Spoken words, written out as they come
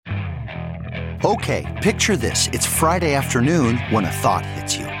Okay, picture this. It's Friday afternoon when a thought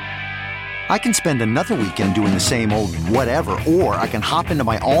hits you. I can spend another weekend doing the same old whatever, or I can hop into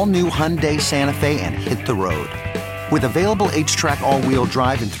my all-new Hyundai Santa Fe and hit the road. With available H-Track all-wheel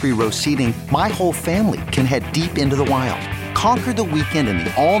drive and 3-row seating, my whole family can head deep into the wild. Conquer the weekend in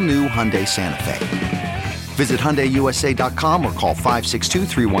the all-new Hyundai Santa Fe. Visit HyundaiUSA.com or call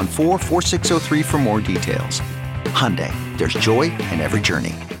 562-314-4603 for more details. Hyundai, there's joy in every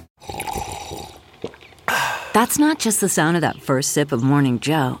journey. That's not just the sound of that first sip of Morning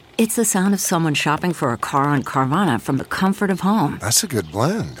Joe. It's the sound of someone shopping for a car on Carvana from the comfort of home. That's a good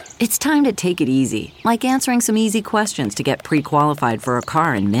blend. It's time to take it easy, like answering some easy questions to get pre-qualified for a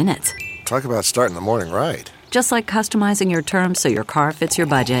car in minutes. Talk about starting the morning right. Just like customizing your terms so your car fits your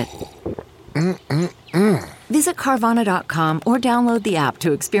budget. Visit Carvana.com or download the app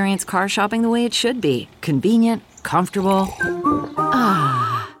to experience car shopping the way it should be. Convenient, comfortable.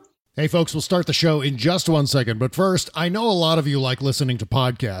 Hey folks, we'll start the show in just 1 second, but first, I know a lot of you like listening to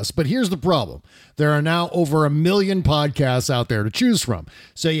podcasts, but here's the problem. There are now over 1 million podcasts out there to choose from,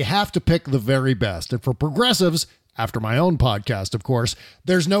 so you have to pick the very best. And for progressives, after my own podcast, of course,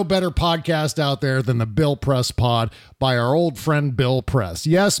 there's no better podcast out there than the Bill Press Pod by our old friend Bill Press.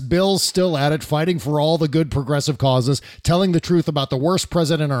 Yes, Bill's still at it, fighting for all the good progressive causes, telling the truth about the worst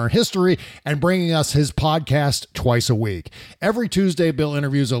president in our history, and bringing us his podcast twice a week. Every Tuesday, Bill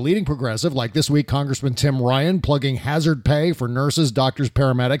interviews a leading progressive, like this week, Congressman Tim Ryan, plugging hazard pay for nurses, doctors,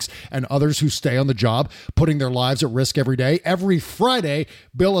 paramedics, and others who stay on the job, putting their lives at risk every day. Every Friday,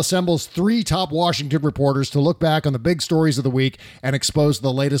 Bill assembles 3 top Washington reporters to look back on the big stories of the week and expose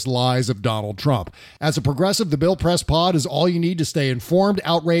the latest lies of Donald Trump. As a progressive, the Bill Press Pod is all you need to stay informed,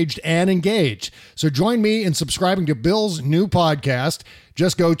 outraged, and engaged. So join me in subscribing to Bill's new podcast.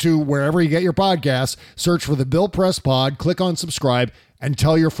 Just go to wherever you get your podcasts, search for the Bill Press Pod, click on subscribe, and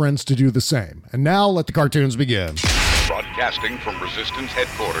tell your friends to do the same. And now let the cartoons begin. Broadcasting from Resistance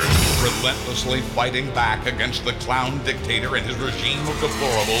Headquarters, relentlessly fighting back against the clown dictator and his regime of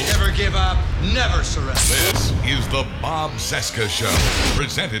deplorables. Never give up, never surrender. This is the Bob Cesca Show,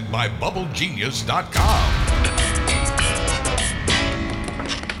 presented by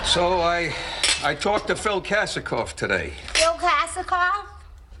BubbleGenius.com. So I talked to Phil Kasikoff today. Phil Kasikoff?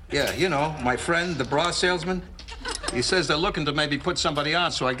 Yeah, you know, my friend, the bra salesman. He says they're looking to maybe put somebody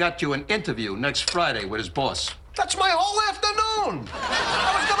on, so I got you an interview next Friday with his boss. That's my whole afternoon.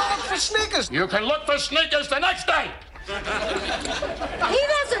 I was gonna look for sneakers. You can look for sneakers the next day. He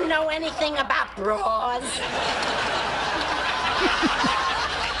doesn't know anything about bras.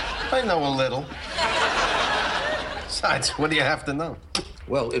 I know a little. Besides, what do you have to know?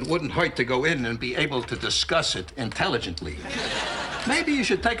 Well, it wouldn't hurt to go in and be able to discuss it intelligently. Maybe you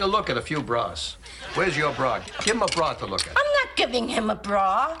should take a look at a few bras. Where's your bra? Give him a bra to look at. I'm not giving him a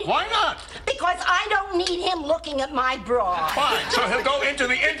bra. Why not? Because I don't need him looking at my bra. Fine, so he'll go into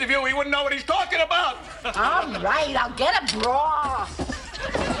the interview, he wouldn't know what he's talking about. All right, I'll get a bra.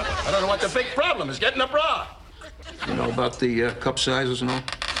 I don't know what the big problem is, getting a bra. You know about the cup sizes and all?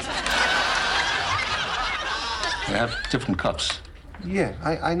 They have different cups. Yeah,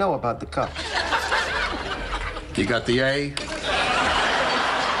 I know about the cup. You got the A,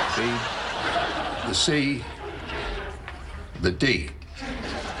 B, the C, the D.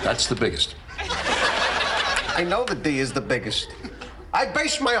 That's the biggest. I know the D is the biggest. I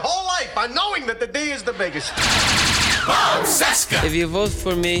based my whole life on knowing that the D is the biggest. Bob Cesca. If you vote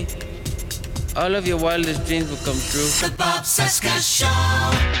for me, all of your wildest dreams will come true. The Bob Cesca Show.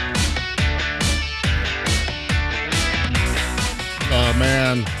 Oh,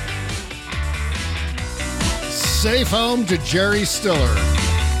 man. Safe home to Jerry Stiller.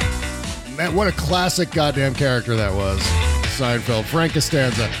 Man, what a classic goddamn character that was. Seinfeld. Frank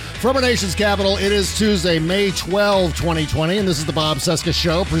Costanza. From our nation's capital, it is Tuesday, May 12, 2020, and this is the Bob Cesca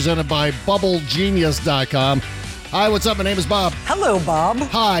Show, presented by BubbleGenius.com. Hi, what's up? My name is Bob. Hello, Bob.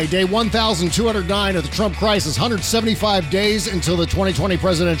 Hi, day 1,209 of the Trump crisis. 175 days until the 2020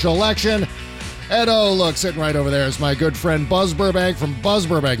 presidential election. And oh, look, sitting right over there is my good friend Buzz Burbank from Buzz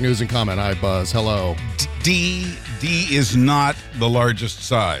Burbank News and Comment. Hi, Buzz. Hello. D is not the largest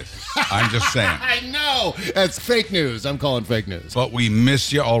size. I'm just saying. I know. That's fake news. I'm calling fake news. But we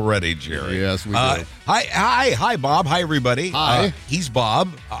miss you already, Jerry. Yes, we do. Hi, Bob. Hi, everybody. Hi. He's Bob.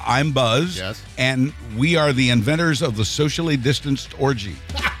 I'm Buzz. Yes. And we are the inventors of the socially distanced orgy.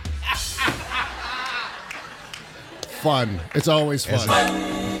 Fun. It's always fun.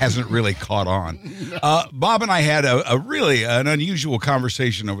 Hasn't really caught on. Bob and I had a really an unusual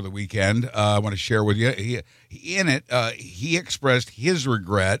conversation over the weekend. I want to share with you. He expressed his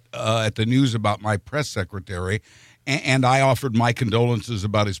regret at the news about my press secretary and I offered my condolences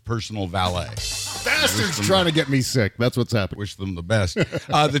about his personal valet. Bastards trying to get me sick. That's what's happening. Wish them the best.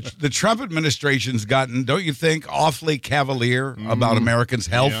 The Trump administration's gotten, don't you think, awfully cavalier about Americans'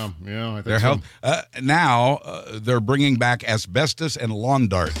 health? Yeah, I think Their so. health. Now they're bringing back asbestos and lawn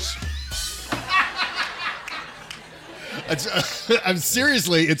darts. I'm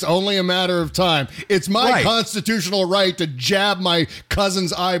seriously, it's only a matter of time. It's my constitutional right to jab my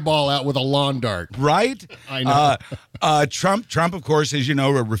cousin's eyeball out with a lawn dart. Right? I know. Trump, of course, as you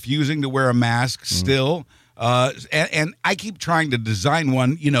know, refusing to wear a mask still. And I keep trying to design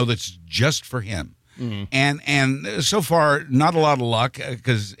one, that's just for him. And so far, not a lot of luck,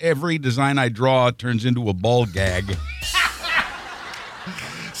 because every design I draw turns into a ball gag.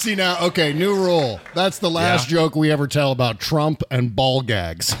 See now, okay, new rule. That's the last joke we ever tell about Trump and ball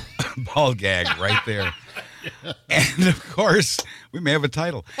gags. Ball gag right there. And of course, we may have a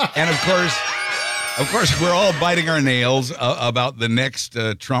title. And of course, we're all biting our nails about the next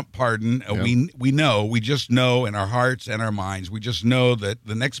Trump pardon. We just know in our hearts and our minds, we just know that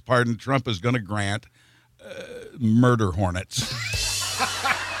the next pardon Trump is going to grant murder hornets.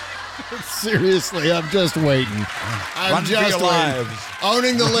 Seriously, I'm just waiting. I'm just waiting.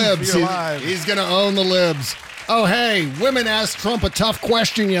 Owning the libs. He's going to own the libs. Oh, hey, women asked Trump a tough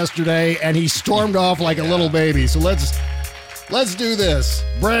question yesterday, and he stormed off like a little baby. So let's do this.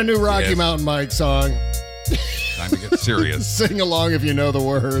 Brand new Rocky Mountain Mike song. Time to get serious. Sing along if you know the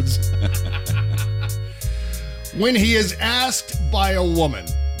words. When he is asked by a woman,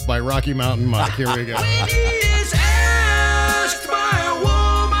 by Rocky Mountain Mike. Here we go. When he is asked by a woman,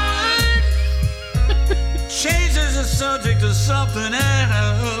 changes the subject to something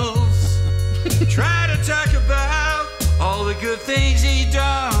else. Try to talk about all the good things he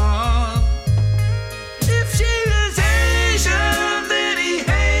done. If she is Asian, then he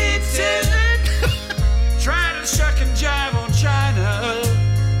hates it. Try to shuck and jive on China.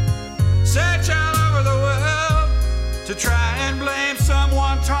 Search all over the world to try and blame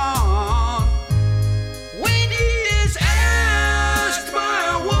someone torn. When he is asked by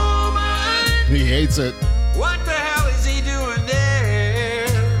a woman, He hates it. what the hell is he doing there?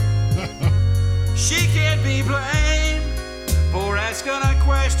 She can't be blamed for asking a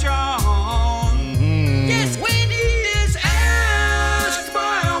question. Yes, when he is asked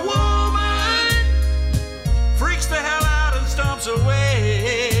by a woman, freaks the hell out and stomps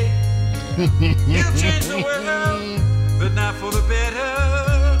away. He'll change the world, but not for the better.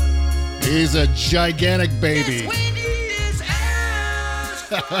 He's a gigantic baby. Yes, when he is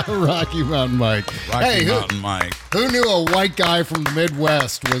asked. Rocky Mountain Mike. Rocky Mountain Mike. Who knew a white guy from the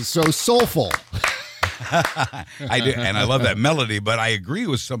Midwest was so soulful? I do, and I love that melody, but I agree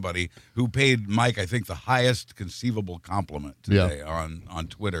with somebody who paid Mike, I think, the highest conceivable compliment today on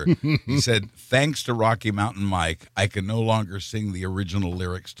Twitter. He said, "Thanks to Rocky Mountain Mike, I can no longer sing the original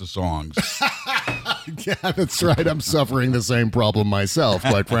lyrics to songs." Yeah, that's right. I'm suffering the same problem myself,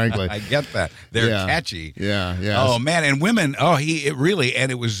 quite frankly. I get that. They're catchy. Yeah. Oh, man. And women,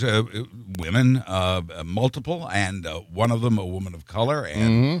 it was women, multiple, and one of them a woman of color.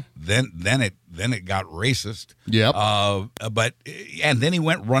 And then it got racist. Yep. And then he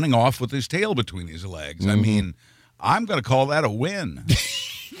went running off with his tail between his legs. I mean, I'm going to call that a win.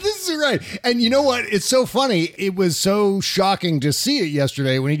 This is right. And you know what? It's so funny. It was so shocking to see it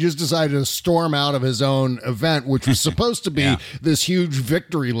yesterday when he just decided to storm out of his own event, which was supposed to be this huge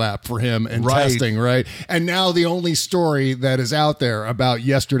victory lap for him in testing, right? And now the only story that is out there about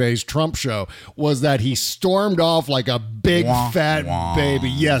yesterday's Trump show was that he stormed off like a big fat baby.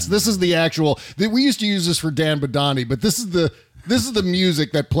 Yes, this is the actual. We used to use this for Dan Badani, but this is the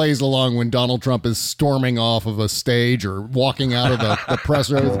music that plays along when Donald Trump is storming off of a stage or walking out of the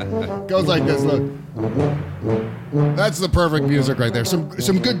press room. Goes like this. Look, that's the perfect music right there.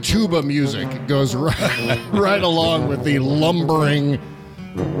 Some good tuba music goes right along with the lumbering,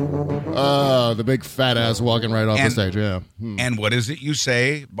 the big fat ass walking right off the stage. Yeah. And what is it you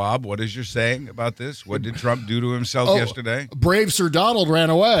say, Bob? What is your saying about this? What did Trump do to himself yesterday? Brave Sir Donald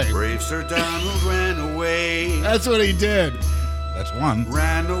ran away. Brave Sir Donald ran away. That's what he did. That's one.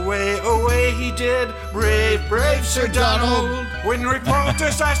 Ran away he did. Brave Sir Donald. When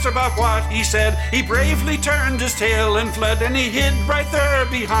reporters asked about what he said, he bravely turned his tail and fled, and he hid right there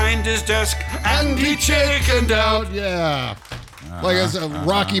behind his desk, and he chickened out. Yeah. Like it's a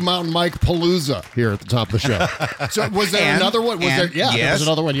Rocky Mountain Mike Palooza here at the top of the show. So was there another one? Yeah, there was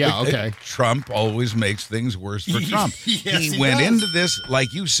another one. Yeah, okay. Trump always makes things worse for Trump. Yes, he went does. into this,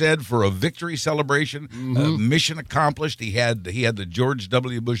 like you said, for a victory celebration. Mission accomplished. He had the George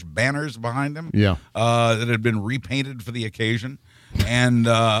W. Bush banners behind him. Yeah. That had been repainted for the occasion. And,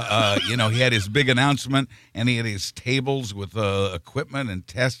 he had his big announcement, and he had his tables with equipment and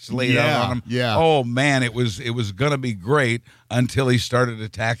tests laid out on him. Yeah. Oh, man, it was going to be great until he started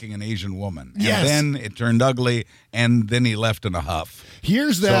attacking an Asian woman. And Yes. then it turned ugly, and then he left in a huff.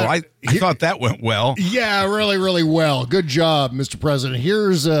 Here's that. So I thought that went well. Yeah, really, really well. Good job, Mr. President.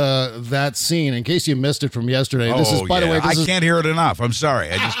 Here's that scene. In case you missed it from yesterday, this is, by the way, I can't hear it enough. I'm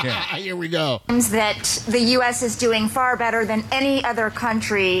sorry. I just can't. Here we go. That the U.S. is doing far better than any other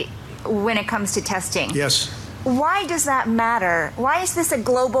country when it comes to testing. Yes. Why does that matter? Why is this a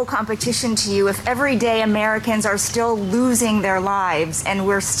global competition to you if everyday Americans are still losing their lives and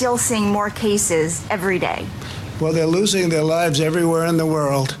we're still seeing more cases every day? Well, they're losing their lives everywhere in the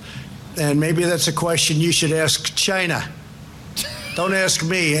world, and maybe that's a question you should ask China. Don't ask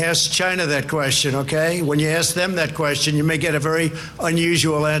me, ask China that question, okay? When you ask them that question, you may get a very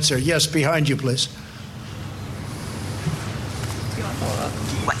unusual answer. Yes, behind you, please.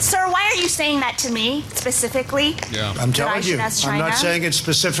 Sir, why are you saying that to me specifically? Yeah. I'm telling you. I'm not saying it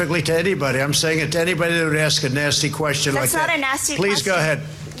specifically to anybody. I'm saying it to anybody that would ask a nasty question like that. That's not a nasty question. Please go ahead.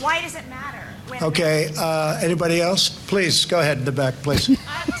 Why does it matter? Okay, anybody else? Please, go ahead in the back, please.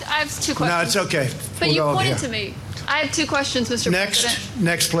 I have two questions. No, it's okay. But We'll you go over pointed here. to me. I have two questions, Mr. President.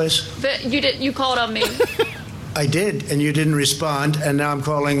 Next, please. But you called on me. I did, and you didn't respond, and now I'm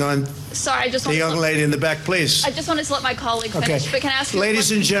calling on Sorry, I just the wanted young lady in the back, please. I just wanted to let my colleague Okay. finish. But can I ask you a Ladies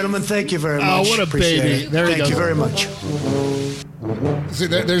question? and gentlemen, thank you very Oh, much. what a Appreciate baby. it. There he Thank you goes. very much. See,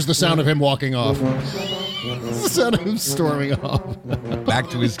 there's the sound of him walking off. The sound of him storming off. Back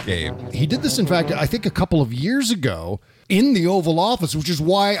to his cave. He did this, in fact, I think a couple of years ago in the Oval Office, which is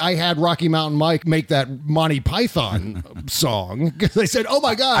why I had Rocky Mountain Mike make that Monty Python song. Because they said, oh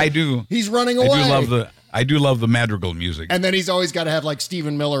my God, I do. He's running away. I do love the madrigal music. And then he's always got to have like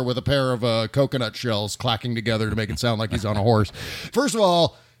Stephen Miller with a pair of coconut shells clacking together to make it sound like he's on a horse. First of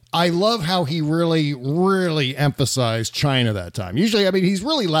all, I love how he really, really emphasized China that time. Usually, I mean, he's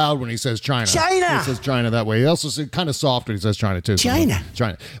really loud when he says China. China! He says China that way. He also says kind of soft when he says China, too. China.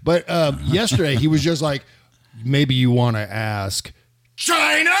 China. But yesterday, he was just like, maybe you want to ask,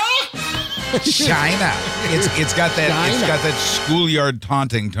 China? China. It's got that China. It's got that schoolyard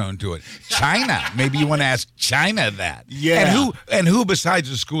taunting tone to it. China. Maybe you want to ask China that. Yeah. And who besides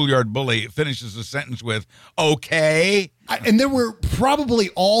a schoolyard bully finishes the sentence with okay? And there were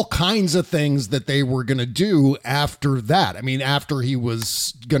probably all kinds of things that they were going to do after that. I mean, after he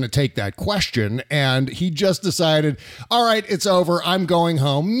was going to take that question, and he just decided, all right, it's over. I'm going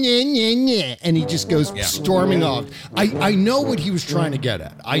home. Nyeh, nyeh, nyeh. And he just goes storming off. I know what he was trying to get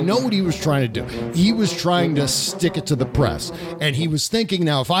at. I know what he was trying to do. He was trying to stick it to the press. And he was thinking,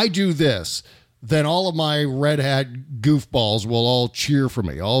 now, if I do this, then all of my red hat goofballs will all cheer for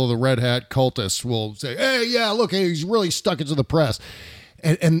me. All of the red hat cultists will say, hey, yeah, look, hey, he's really stuck it to the press.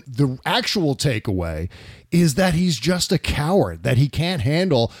 And the actual takeaway is that he's just a coward, that he can't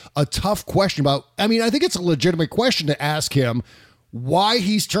handle a tough question about, I mean, I think it's a legitimate question to ask him why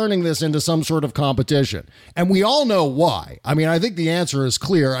he's turning this into some sort of competition. And we all know why. I mean, I think the answer is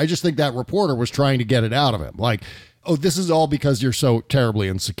clear. I just think that reporter was trying to get it out of him. Like, oh, this is all because you're so terribly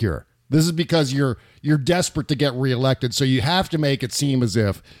insecure. This is because you're desperate to get reelected, so you have to make it seem as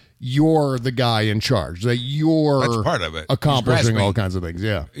if you're the guy in charge, that you're That's part of it. accomplishing all kinds of things.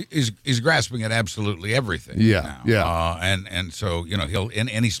 Yeah, He's grasping at absolutely everything. Yeah, now. yeah. And so he'll in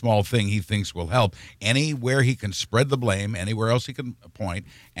any small thing he thinks will help, anywhere he can spread the blame, anywhere else he can point,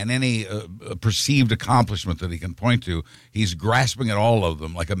 and any perceived accomplishment that he can point to, he's grasping at all of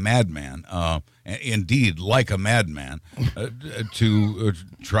them like a madman. Indeed, like a madman, to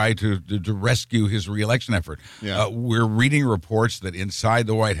try to rescue his reelection effort. Yeah. We're reading reports that inside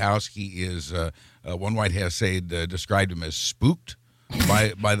the White House, he is, one White House aide described him as spooked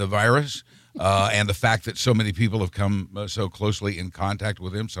by the virus, and the fact that so many people have come so closely in contact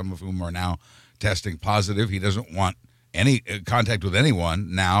with him, some of whom are now testing positive. He doesn't want any contact with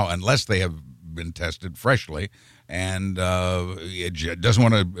anyone now unless they have been tested freshly. And doesn't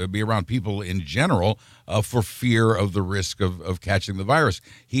want to be around people in general for fear of the risk of catching the virus.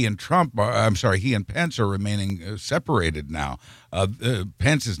 He and Pence are remaining separated now.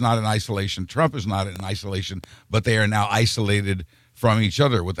 Pence is not in isolation. Trump is not in isolation, but they are now isolated from each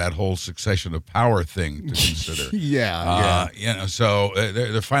other with that whole succession of power thing to consider. Yeah. So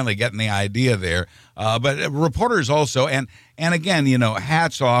they're finally getting the idea there. But reporters also, and again,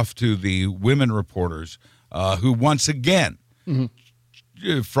 hats off to the women reporters who once again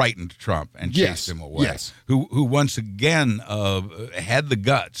frightened Trump and chased him away. Yes. Who once again had the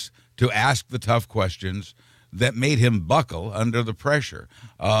guts to ask the tough questions that made him buckle under the pressure.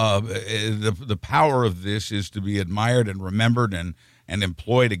 The power of this is to be admired and remembered and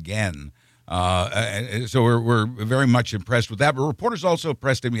employed again. So we're very much impressed with that. But reporters also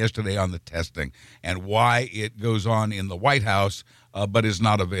pressed him yesterday on the testing and why it goes on in the White House, but is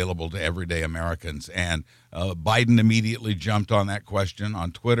not available to everyday Americans. And Biden immediately jumped on that question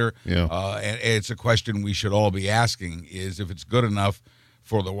on Twitter. Yeah. And it's a question we should all be asking: is if it's good enough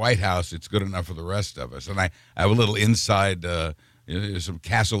for the White House, it's good enough for the rest of us. And I have a little inside. Some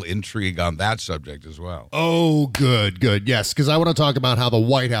castle intrigue on that subject as well. Oh, good. Yes, because I want to talk about how the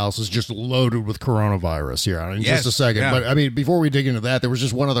White House is just loaded with coronavirus here in just a second. Yeah. But, I mean, before we dig into that, there was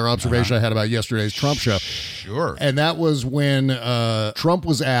just one other observation I had about yesterday's Trump show. Sure. And that was when Trump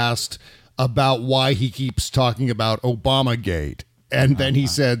was asked about why he keeps talking about Obamagate. And then he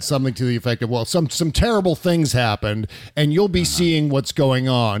said something to the effect of, well, some terrible things happened, and you'll be seeing what's going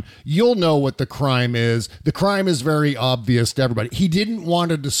on. You'll know what the crime is. The crime is very obvious to everybody. He didn't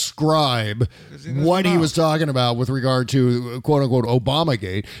want to describe what he was talking about with regard to, quote unquote,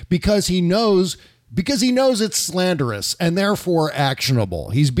 Obamagate, because he knows it's slanderous and therefore actionable.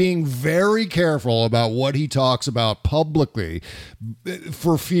 He's being very careful about what he talks about publicly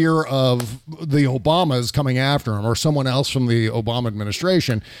for fear of the Obamas coming after him or someone else from the Obama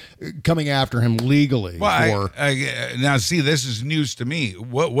administration coming after him legally. Well, now, see, this is news to me.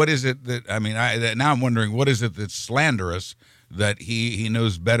 What is it that, now I'm wondering, what is it that's slanderous that he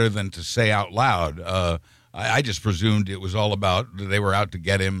knows better than to say out loud? I just presumed it was all about they were out to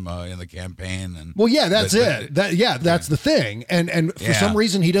get him in the campaign. And well, yeah, that's it. That's the thing. And for some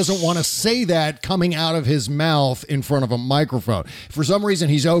reason, he doesn't want to say that coming out of his mouth in front of a microphone. For some reason,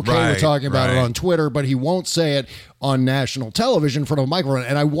 he's okay with talking about it on Twitter, but he won't say it on national television in front of a microphone.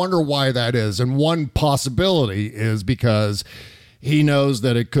 And I wonder why that is. And one possibility is because he knows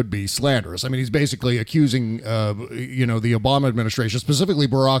that it could be slanderous. I mean, he's basically accusing, the Obama administration, specifically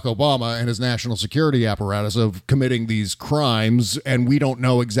Barack Obama and his national security apparatus, of committing these crimes, and we don't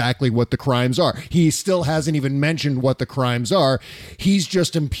know exactly what the crimes are. He still hasn't even mentioned what the crimes are. He's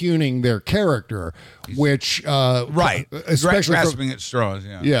just impugning their character, which especially grasping at straws.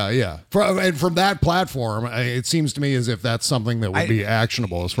 Yeah. And from that platform, it seems to me as if that's something that would be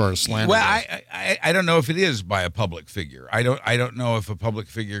actionable as far as slander. Well, I don't know if it is by a public figure. I don't know if a public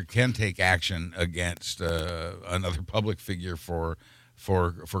figure can take action against another public figure for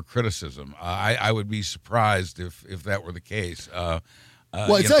criticism. I would be surprised if that were the case.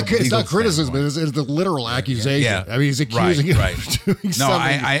 It's not criticism. It's the literal accusation. Yeah. I mean, he's accusing him of doing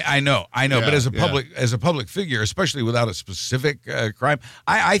something. I know. Yeah, but as a public figure, especially without a specific crime,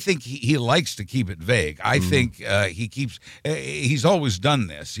 I think he likes to keep it vague. I think he's always done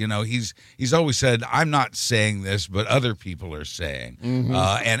this. He's always said, I'm not saying this, but other people are saying.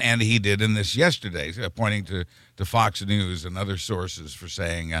 And he did in this yesterday, pointing to Fox News and other sources for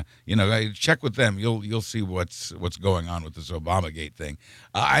saying, check with them. You'll see what's going on with this Obamagate thing.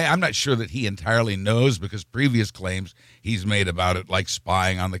 I'm not sure that he entirely knows, because previous claims he's made about it, like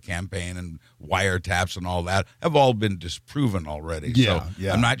spying on the campaign and wiretaps and all that, have all been disproven already. Yeah.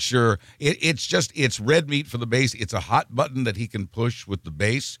 I'm not sure. It's red meat for the base. It's a hot button that he can push with the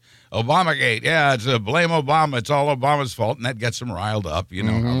base. Obamagate, it's blame Obama. It's all Obama's fault, and that gets them riled up. You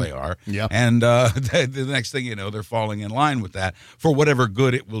know how they are. Yeah. And the next thing you know, they're falling in line with that for whatever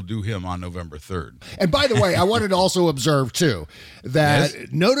good it will do him on November 3rd. And by the way, I wanted to also observe, too,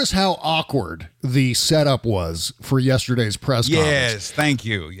 that notice how awkward the setup was for yesterday's press conference. Yes, thank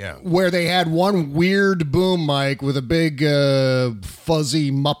you. Yeah. Where they had one weird boom mic with a big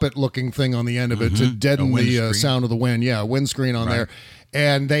fuzzy Muppet-looking thing on the end of it to deaden the sound of the wind. Yeah, windscreen on there.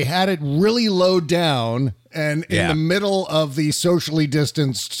 And they had it really low down and in the middle of the socially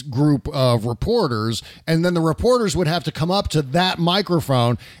distanced group of reporters. And then the reporters would have to come up to that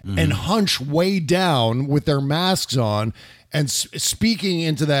microphone and hunch way down with their masks on and speaking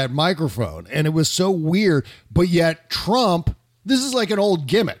into that microphone. And it was so weird. But yet Trump, this is like an old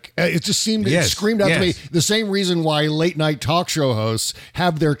gimmick. It just seemed, it screamed out to me the same reason why late night talk show hosts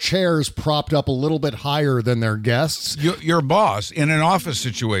have their chairs propped up a little bit higher than their guests. Your boss in an office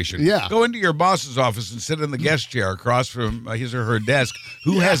situation. Yeah. Go into your boss's office and sit in the guest chair across from his or her desk.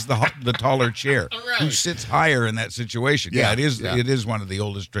 Who has the taller chair? Who sits higher in that situation? It is one of the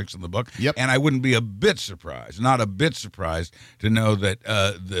oldest tricks in the book. Yep. And I wouldn't be a bit surprised, not a bit surprised, to know that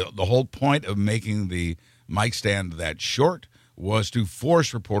the whole point of making the mic stand that short was to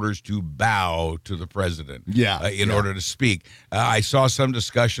force reporters to bow to the president in order to speak. I saw some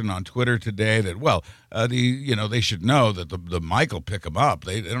discussion on Twitter today that, they should know that the mic will pick them up.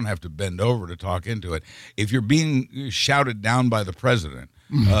 They don't have to bend over to talk into it. If you're being shouted down by the president,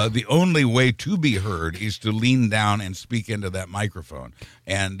 The only way to be heard is to lean down and speak into that microphone.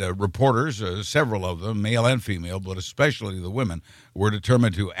 And reporters, several of them, male and female, but especially the women, were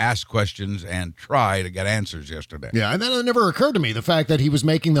determined to ask questions and try to get answers yesterday. Yeah, and then it never occurred to me the fact that he was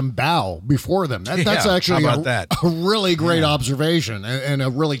making them bow before them. That's actually a really great observation and a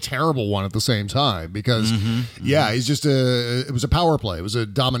really terrible one at the same time because, he's just it was a power play. It was a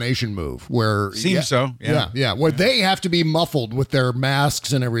domination move where... Seems so, yeah. Where they have to be muffled with their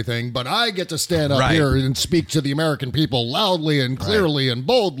masks and everything, but I get to stand up here and speak to the American people loudly and clearly and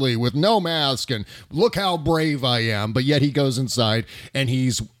boldly with no mask and look how brave I am. But yet he goes inside and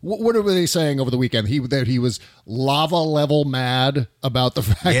he's... What were they saying over the weekend? That he was lava level mad about the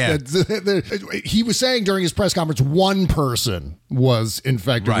fact that he was saying during his press conference one person was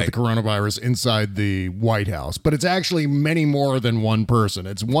infected with the coronavirus inside the White House, but it's actually many more than one person.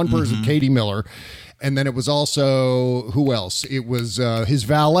 It's one person, Katie Miller, and then it was also who else? It was his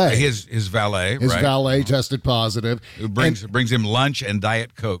valet. His valet. His valet tested positive. It brings him lunch and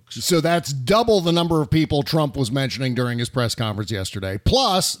Diet Cokes. So that's double the number of people Trump was mentioning during his press conference yesterday.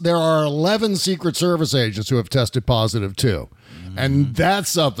 Plus, there are 11 Secret Service agents who have tested positive too. And that's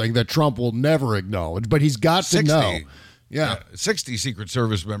something that Trump will never acknowledge, but he's got to know. 60 Secret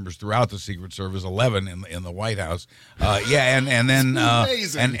Service members throughout the Secret Service, 11 in the White House. And then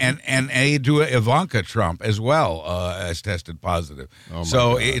and aide to Ivanka Trump as well has tested positive.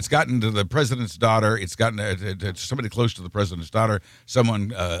 So it's gotten to the president's daughter. It's gotten to somebody close to the president's daughter,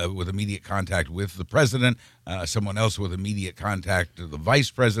 someone with immediate contact with the president, someone else with immediate contact to the vice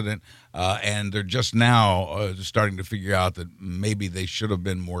president. And they're just now starting to figure out that maybe they should have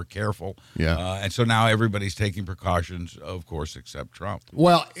been more careful. And so now everybody's taking precautions, of course, except Trump.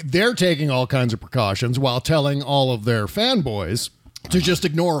 Well, they're taking all kinds of precautions while telling all of their fanboys to just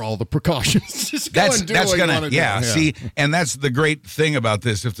ignore all the precautions. Just go and do what you want to do. See, and that's the great thing about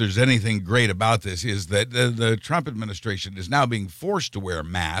this, if there's anything great about this, is that the Trump administration is now being forced to wear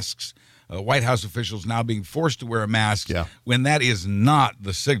masks. White House officials now being forced to wear masks when that is not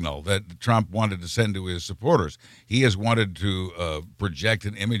the signal that Trump wanted to send to his supporters. He has wanted to project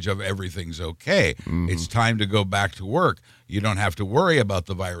an image of everything's okay. It's time to go back to work. You don't have to worry about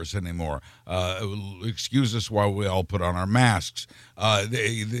the virus anymore. Excuse us while we all put on our masks.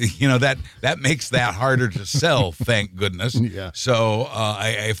 That makes that harder to sell, thank goodness. So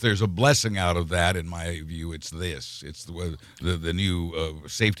if there's a blessing out of that, in my view, it's this. It's the new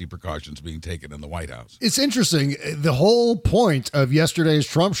safety precautions being taken in the White House. It's interesting. The whole point of yesterday's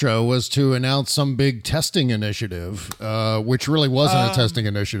Trump show was to announce some big testing initiative, which really wasn't a testing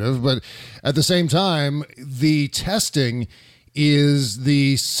initiative. But at the same time, the testing is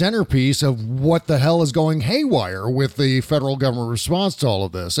the centerpiece of what the hell is going haywire with the federal government response to all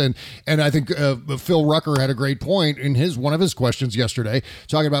of this. And I think Phil Rucker had a great point in one of his questions yesterday,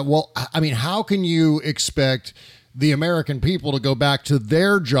 talking about, well, I mean, how can you expect the American people to go back to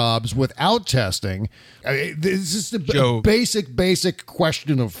their jobs without testing? I mean, this is the basic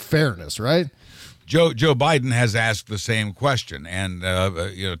question of fairness, right? Joe Biden has asked the same question, and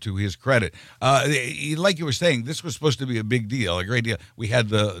to his credit, like you were saying, this was supposed to be a big deal, a great deal. We had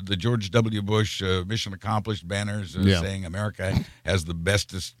the George W. Bush mission accomplished banners saying America has the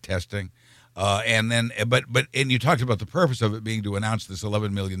bestest testing. And you talked about the purpose of it being to announce this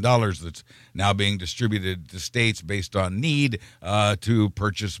 $11 million that's now being distributed to states based on need to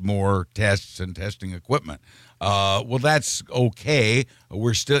purchase more tests and testing equipment. Well, that's okay.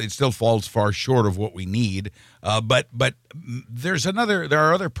 It still falls far short of what we need. But there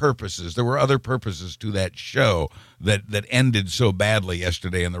are other purposes. There were other purposes to that show that ended so badly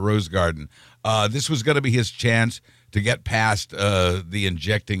yesterday in the Rose Garden. This was going to be his chance to get past the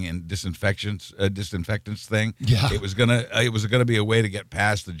injecting and disinfectants thing. It was gonna be a way to get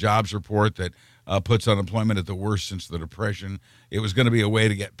past the jobs report that puts unemployment at the worst since the Depression. It was going to be a way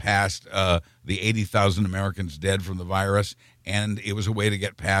to get past the 80,000 Americans dead from the virus, and it was a way to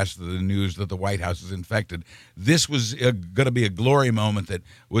get past the news that the White House is infected. This was going to be a glory moment that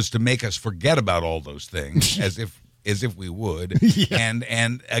was to make us forget about all those things as if we would. And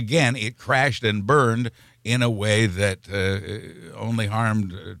again, it crashed and burned in a way that only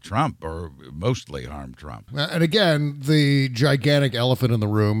harmed Trump, or mostly harmed Trump. And again, the gigantic elephant in the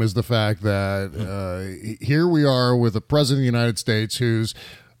room is the fact that here we are with a president of the United States who's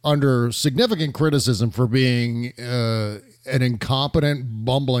under significant criticism for being an incompetent,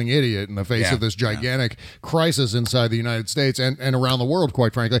 bumbling idiot in the face of this gigantic crisis inside the United States and around the world,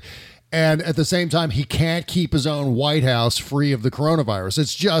 quite frankly. And at the same time, he can't keep his own White House free of the coronavirus.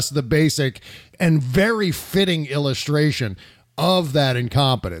 It's just the basic and very fitting illustration of that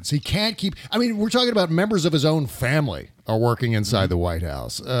incompetence. He can't keep... I mean, we're talking about members of his own family are working inside the White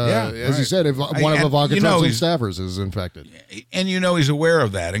House. As you right. said, if one of Ivanka Trump's staffers is infected. And he's aware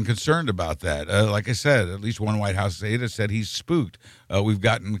of that and concerned about that. Like I said, at least one White House aide has said he's spooked. We've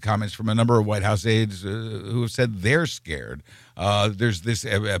gotten comments from a number of White House aides who have said they're scared. There's this,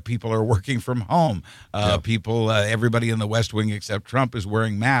 people are working from home. Everybody in the West Wing except Trump is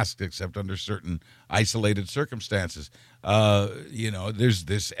wearing masks, except under certain isolated circumstances. There's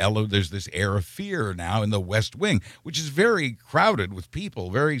this air of fear now in the West Wing, which is very crowded with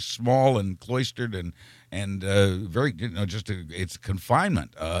people, very small and cloistered and very, it's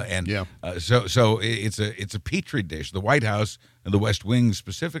confinement. So it's a petri dish. The White House and the West Wing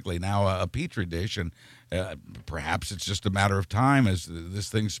specifically now a petri dish, and perhaps it's just a matter of time as this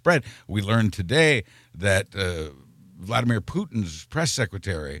thing spread. We learned today that Vladimir Putin's press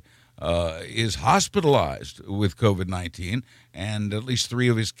secretary is hospitalized with COVID-19, and at least 3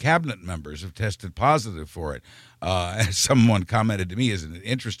 of his cabinet members have tested positive for it. Someone commented to me, isn't it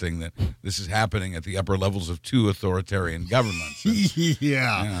interesting that this is happening at the upper levels of 2 authoritarian governments?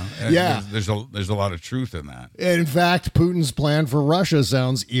 And, there's a lot of truth in that. In fact, Putin's plan for Russia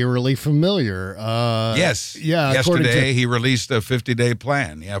sounds eerily familiar. Yes. Yeah. Yesterday, he released a 50-day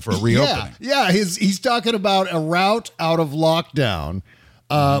plan. For a reopening. He's talking about a route out of lockdown.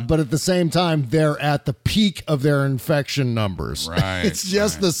 But at the same time, they're at the peak of their infection numbers. Right. It's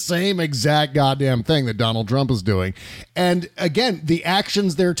just the same exact goddamn thing that Donald Trump is doing. And again, the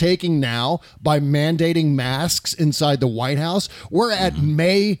actions they're taking now by mandating masks inside the White House, we're at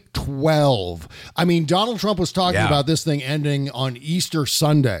May 12. I mean, Donald Trump was talking about this thing ending on Easter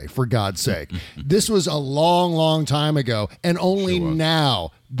Sunday, for God's sake. This was a long, long time ago. And only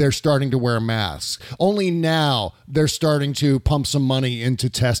now they're starting to wear masks. Only now they're starting to pump some money into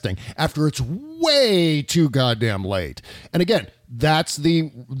testing after it's way too goddamn late. And again, that's the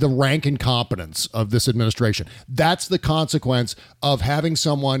rank incompetence of this administration. That's the consequence of having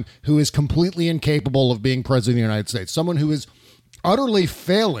someone who is completely incapable of being president of the United States, someone who is utterly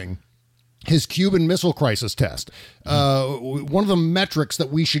failing his Cuban Missile Crisis test. One of the metrics that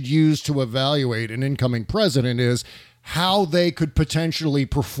we should use to evaluate an incoming president is how they could potentially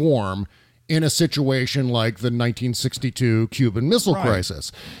perform in a situation like the 1962 Cuban Missile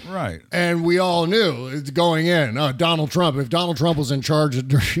Crisis. Right. And we all knew going in, Donald Trump, if Donald Trump was in charge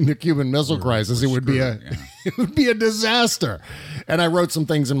during the Cuban Missile Crisis, it would be a disaster. And I wrote some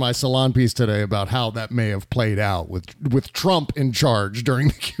things in my Salon piece today about how that may have played out with Trump in charge during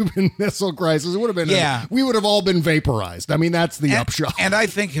the Cuban Missile Crisis. It would have been, we would have all been vaporized. I mean, that's the upshot. And I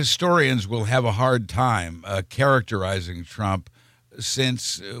think historians will have a hard time characterizing Trump,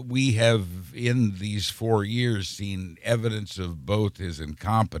 since we have in these 4 years seen evidence of both his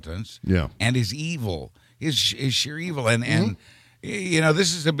incompetence and his evil, his sheer evil. And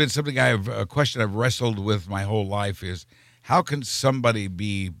this has been something a question I've wrestled with my whole life is, how can somebody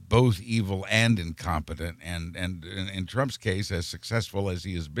be both evil and incompetent? And in Trump's case, as successful as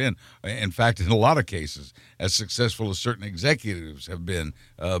he has been, in fact, in a lot of cases, as successful as certain executives have been,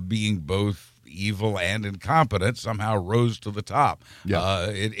 being both evil and incompetent, somehow rose to the top.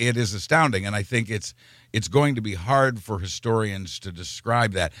 It is astounding, and I think it's going to be hard for historians to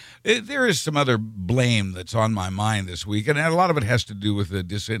describe that. There is some other blame that's on my mind this week, and a lot of it has to do with the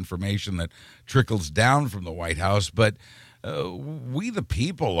disinformation that trickles down from the White House, but we the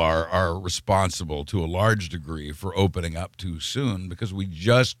people are responsible to a large degree for opening up too soon, because we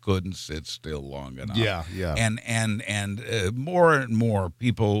just couldn't sit still long enough. And more and more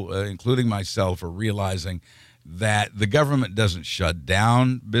people, including myself, are realizing that the government doesn't shut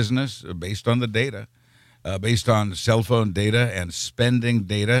down business based on the data, based on cell phone data and spending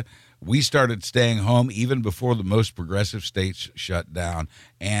data. We started staying home even before the most progressive states shut down,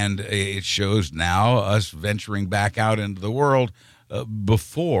 and it shows now us venturing back out into the world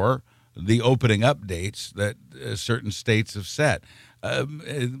before the opening up dates that certain states have set.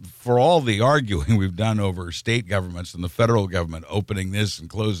 For all the arguing we've done over state governments and the federal government opening this and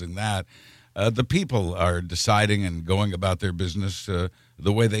closing that, the people are deciding and going about their business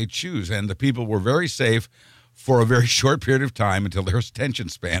the way they choose, and the people were very safe for a very short period of time until their attention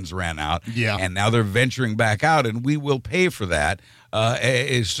spans ran out. And now they're venturing back out, and we will pay for that.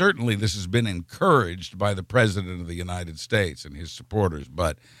 Certainly this has been encouraged by the President of the United States and his supporters.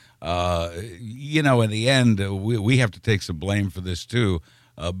 But, in the end, we have to take some blame for this, too.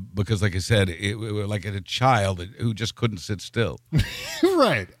 Because, like I said, we're like a child who just couldn't sit still.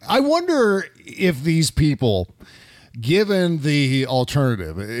 Right. I wonder if these people, given the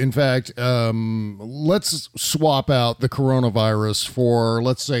alternative, in fact, let's swap out the coronavirus for,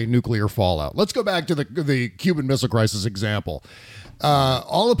 let's say, nuclear fallout. Let's go back to the Cuban Missile Crisis example.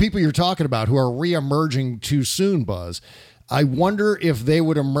 all the people you're talking about who are reemerging too soon, Buzz, I wonder if they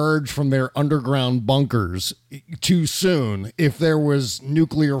would emerge from their underground bunkers too soon if there was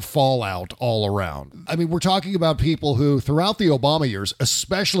nuclear fallout all around. I mean, we're talking about people who, throughout the Obama years,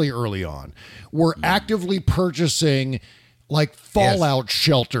 especially early on, were actively purchasing like fallout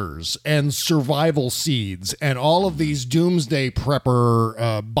shelters and survival seeds and all of these doomsday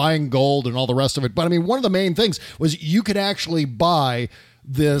prepper buying gold and all the rest of it. But I mean, one of the main things was you could actually buy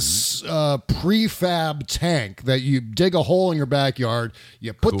this prefab tank that you dig a hole in your backyard,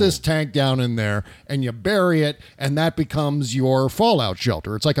 you put this tank down in there and you bury it, and that becomes your fallout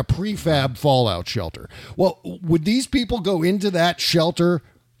shelter. It's like a prefab fallout shelter. Well, would these people go into that shelter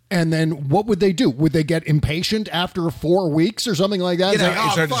and then what would they do? Would they get impatient after 4 weeks or something like that? You know, Like,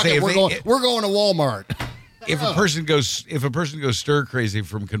 it's hard to say. we're going to Walmart. If a person goes stir crazy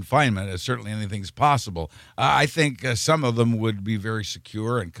from confinement, certainly anything's possible. I think some of them would be very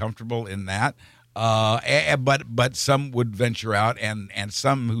secure and comfortable in that. But some would venture out, and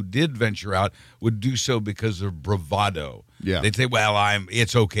some who did venture out would do so because of bravado. Yeah, they'd say, "Well,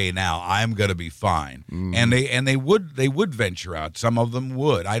 it's okay now. I'm going to be fine," and they would venture out. Some of them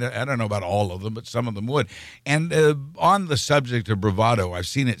would. I don't know about all of them, but some of them would. And on the subject of bravado, I've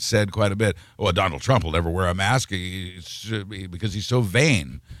seen it said quite a bit. Well, Donald Trump will never wear a mask because he's so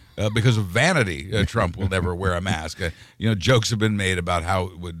vain. Because of vanity, Trump will never wear a mask. Jokes have been made about how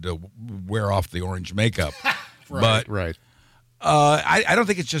it would wear off the orange makeup. Right. I don't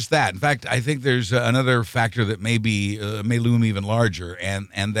think it's just that. In fact, I think there's another factor that may loom even larger,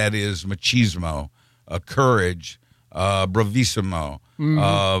 and that is machismo, courage, bravissimo,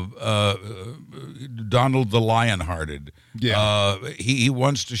 Donald the Lion-Hearted. Yeah. He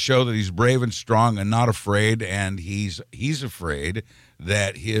wants to show that he's brave and strong and not afraid, and he's afraid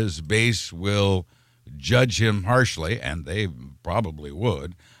that his base will judge him harshly, and they probably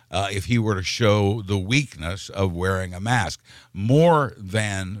would, if he were to show the weakness of wearing a mask. More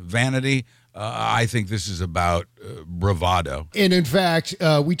than vanity, I think this is about bravado. And in fact,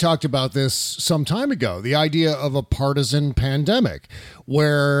 we talked about this some time ago, the idea of a partisan pandemic,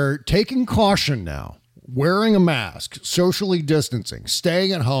 where taking caution now, wearing a mask, socially distancing,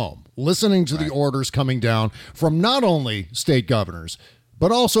 staying at home, listening to the orders coming down from not only state governors,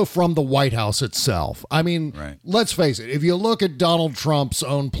 but also from the White House itself. I mean, let's face it, if you look at Donald Trump's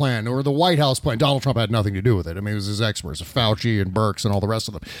own plan or the White House plan, Donald Trump had nothing to do with it. I mean, it was his experts, Fauci and Birx and all the rest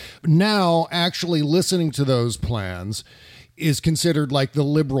of them. Now, actually listening to those plans is considered like the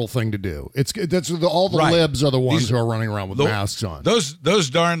liberal thing to do. All the libs are the ones who are running around with masks on. Those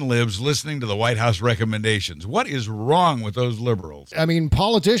darn libs listening to the White House recommendations. What is wrong with those liberals? I mean,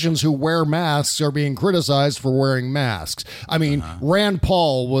 politicians who wear masks are being criticized for wearing masks. I mean, Rand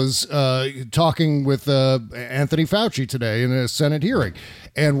Paul was talking with Anthony Fauci today in a Senate hearing,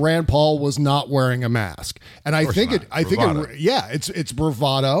 and Rand Paul was not wearing a mask. And I think it's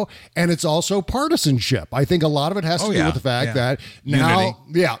bravado, and it's also partisanship. I think a lot of it has to do with the fact that now,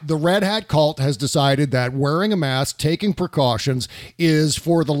 the Red Hat cult has decided that wearing a mask, taking precautions is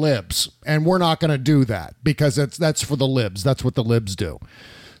for the libs, and we're not going to do that because that's for the libs. That's what the libs do.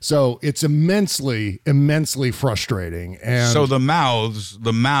 So it's immensely, immensely frustrating. And so the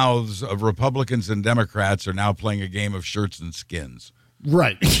mouths of Republicans and Democrats are now playing a game of shirts and skins.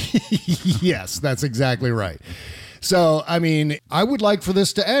 Right. Yes, that's exactly right. So, I mean, I would like for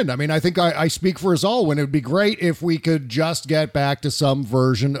this to end. I mean, I think I speak for us all when it would be great if we could just get back to some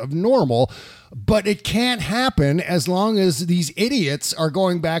version of normal. But it can't happen as long as these idiots are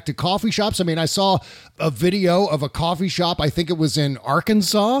going back to coffee shops. I mean, I saw a video of a coffee shop, I think it was in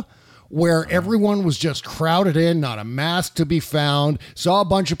Arkansas, where everyone was just crowded in, not a mask to be found. Saw a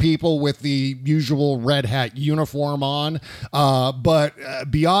bunch of people with the usual Red Hat uniform on. But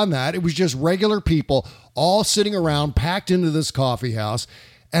beyond that, it was just regular people all sitting around, packed into this coffee house.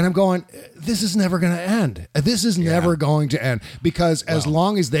 And I'm going, this is never going to end. This is never going to end, because as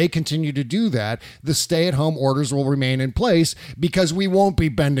long as they continue to do that, the stay-at-home orders will remain in place because we won't be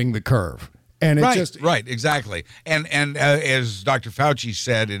bending the curve. And it exactly. And as Dr. Fauci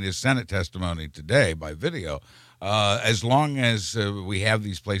said in his Senate testimony today by video, as long as we have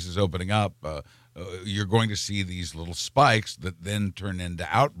these places opening up, you're going to see these little spikes that then turn into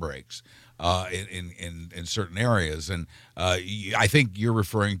outbreaks in certain areas. And I think you're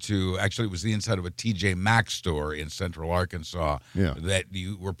referring to, actually, it was the inside of a TJ Maxx store in central Arkansas that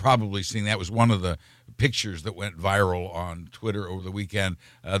you were probably seeing. That was one of the pictures that went viral on Twitter over the weekend.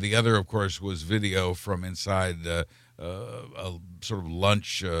 The other, of course, was video from inside a sort of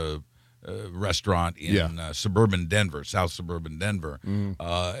lunch restaurant in suburban Denver, South suburban Denver,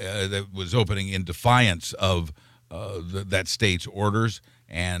 that was opening in defiance of that state's orders.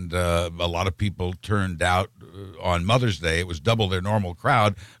 And a lot of people turned out on Mother's Day. It was double their normal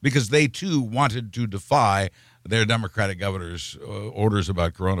crowd because they, too, wanted to defy their Democratic governor's orders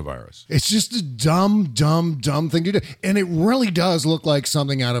about coronavirus. It's just a dumb thing to do. And it really does look like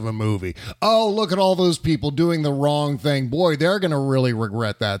something out of a movie. Oh, look at all those people doing the wrong thing. Boy, they're going to really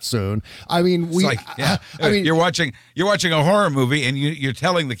regret that soon. I mean, you're watching a horror movie and you're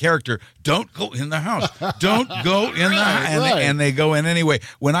telling the character, don't go in the house. Don't go in the house. And they go in anyway.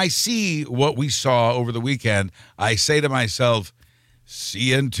 When I see what we saw over the weekend, I say to myself, see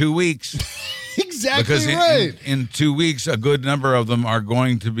you in 2 weeks. Exactly because right. In 2 weeks, a good number of them are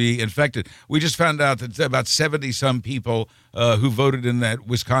going to be infected. We just found out that about 70-some people who voted in that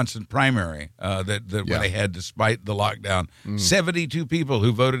Wisconsin primary when they had, despite the lockdown, 72 people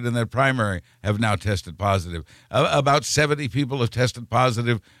who voted in that primary have now tested positive. About 70 people have tested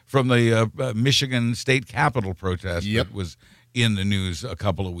positive from the Michigan state capitol protest that was in the news a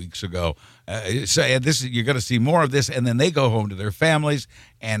couple of weeks ago. You're going to see more of this, and then they go home to their families,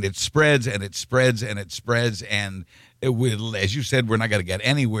 and it spreads, and it spreads, and it spreads, and it will, as you said, we're not going to get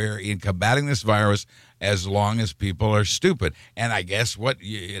anywhere in combating this virus as long as people are stupid. And I guess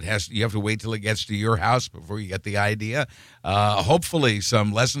you have to wait till it gets to your house before you get the idea. Hopefully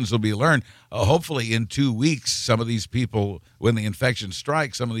some lessons will be learned. Hopefully in 2 weeks, some of these people, when the infection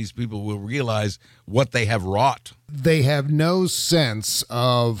strikes, some of these people will realize what they have wrought. They have no sense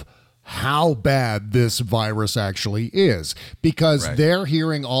of how bad this virus actually is because they're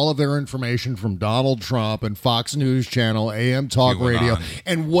hearing all of their information from Donald Trump and Fox News Channel, AM Talk Radio,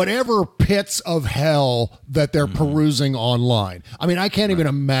 and whatever pits of hell that they're perusing online. I mean, I can't even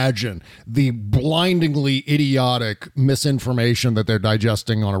imagine the blindingly idiotic misinformation that they're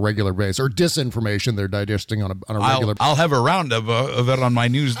digesting on a regular basis, or disinformation they're digesting on a regular basis. I'll have a roundup of it on my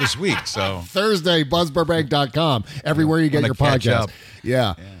news this week. So Thursday, BuzzBurbank.com, everywhere you get your podcast.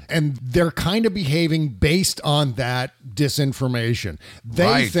 Yeah. And they're kind of behaving based on that disinformation.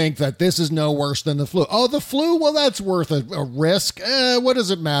 They think that this is no worse than the flu. Oh, the flu? Well, that's worth a risk. What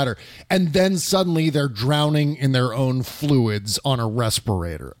does it matter? And then suddenly they're drowning in their own fluids on a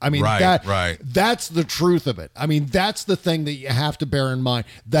respirator. I mean, that's the truth of it. I mean, that's the thing that you have to bear in mind,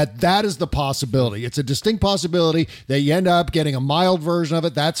 that is the possibility. It's a distinct possibility that you end up getting a mild version of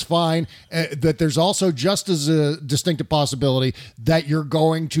it. That's fine. That there's also just as a distinct possibility that you're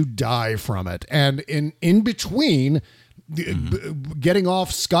going to die from it. And in between getting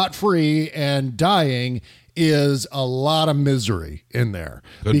off scot-free and dying is a lot of misery in there.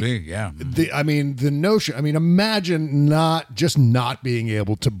 Could be, yeah. The notion, imagine not being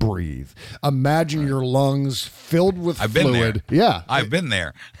able to breathe. Imagine your lungs filled with fluid. Yeah. I've been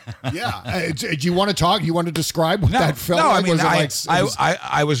there. Yeah. Do you want to talk? You want to describe what that felt like?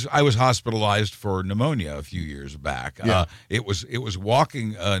 I was hospitalized for pneumonia a few years back. Yeah. It was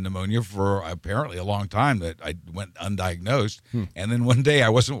walking pneumonia for apparently a long time that I went undiagnosed. And then one day I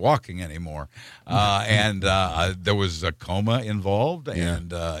wasn't walking anymore. And there was a coma involved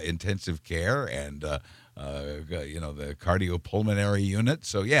and intensive care and the cardiopulmonary unit.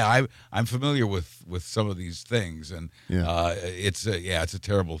 So I'm familiar with some of these things, and it's a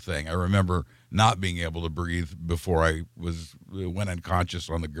terrible thing. I remember not being able to breathe before I went unconscious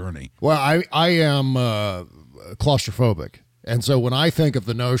on the gurney. Well, I am claustrophobic. And so when I think of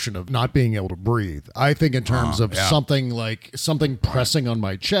the notion of not being able to breathe, I think in terms of something pressing on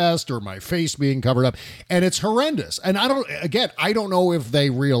my chest or my face being covered up, and it's horrendous. And I don't know if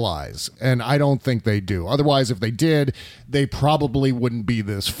they realize, and I don't think they do. Otherwise, if they did, they probably wouldn't be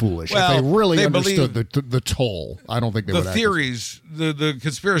this foolish. Well, if they really understood the toll, I don't think they would. The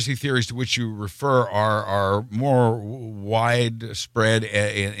conspiracy theories to which you refer are more widespread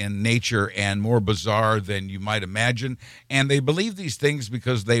in nature and more bizarre than you might imagine. And they believe these things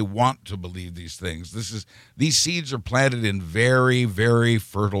because they want to believe these things. These seeds are planted in very, very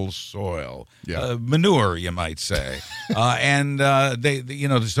fertile soil, manure, you might say, and so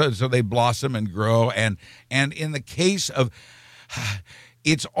they blossom and grow. And in the case of,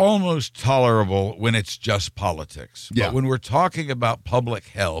 it's almost tolerable when it's just politics. Yeah. But when we're talking about public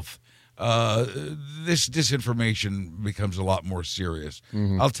health, this disinformation becomes a lot more serious.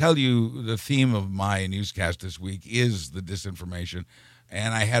 I'll tell you, the theme of my newscast this week is the disinformation,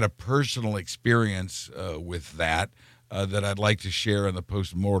 and I had a personal experience with that I'd like to share in the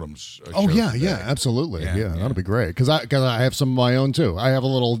postmortems. Absolutely. That'll be great, because I have some of my own too. I have a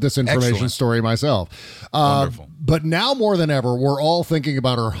little disinformation story myself. Wonderful. But now more than ever, we're all thinking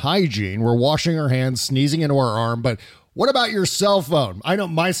about our hygiene. We're washing our hands, sneezing into our arm, but What about your cell phone? I know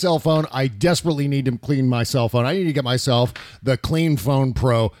my cell phone, I desperately need to clean my cell phone. I need to get myself the Clean Phone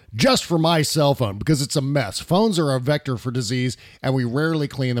Pro just for my cell phone because it's a mess. Phones are a vector for disease, and we rarely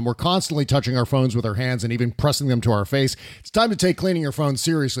clean them. We're constantly touching our phones with our hands and even pressing them to our face. It's time to take cleaning your phone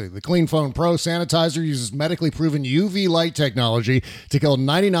seriously. The Clean Phone Pro sanitizer uses medically proven UV light technology to kill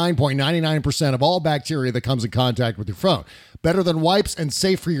 99.99% of all bacteria that comes in contact with your phone. Better than wipes and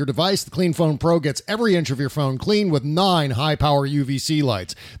safe for your device, the Clean Phone Pro gets every inch of your phone clean with 9 high-power UVC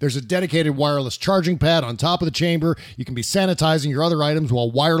lights. There's a dedicated wireless charging pad on top of the chamber. You can be sanitizing your other items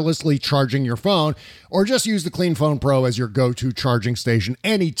while wirelessly charging your phone, or just use the Clean Phone Pro as your go-to charging station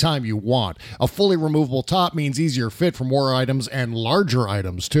anytime you want. A fully removable top means easier fit for more items and larger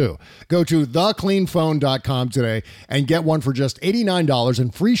items, too. Go to thecleanphone.com today and get one for just $89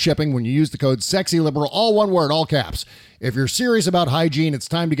 and free shipping when you use the code SEXYLIBERAL, all one word, all caps. If you're serious about hygiene, it's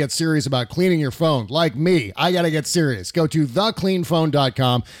time to get serious about cleaning your phone. Like me, I gotta get serious. Go to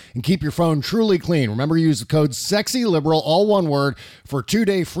thecleanphone.com and keep your phone truly clean. Remember, use the code SEXYLIBERAL, all one word, for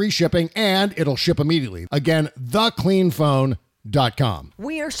 2-day free shipping, and it'll ship immediately. Again, thecleanphone.com.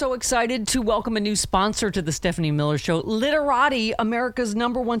 We are so excited to welcome a new sponsor to the Stephanie Miller Show, Literati, America's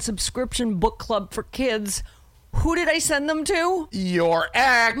 #1 subscription book club for kids. Who did I send them to? Your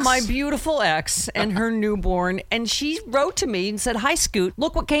ex. My beautiful ex and her newborn. And she wrote to me and said, "Hi, Scoot.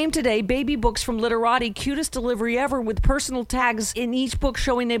 Look what came today. Baby books from Literati. Cutest delivery ever with personal tags in each book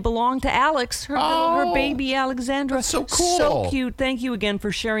showing they belong to Alex, her baby Alexandra." That's so cool. So cute. Thank you again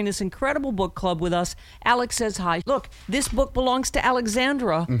for sharing this incredible book club with us. Alex says hi. Look, this book belongs to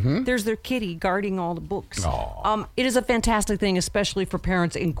Alexandra. There's their kitty guarding all the books. It is a fantastic thing, especially for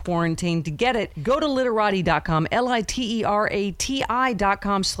parents in quarantine. To get it, go to literati.com.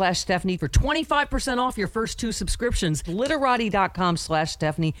 literati.com/Stephanie for 25% off your first 2 subscriptions.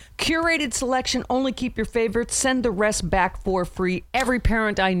 Literati.com/Stephanie. Curated selection. Only keep your favorites. Send the rest back for free. Every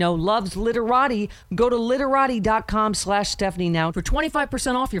parent I know loves Literati. Go to literati.com/Stephanie now for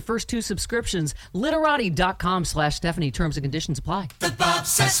 25% off your first 2 subscriptions. Literati.com/Stephanie. Terms and conditions apply. The Bob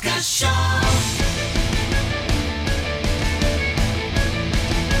Cesca Show.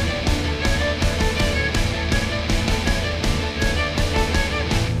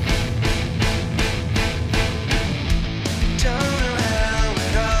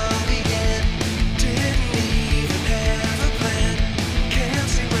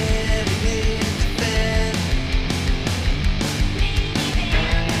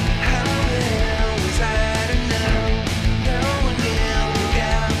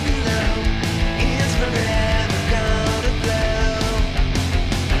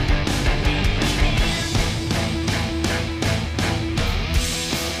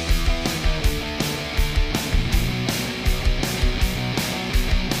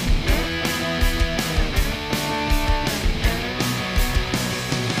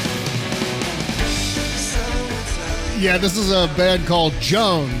 Yeah, this is a band called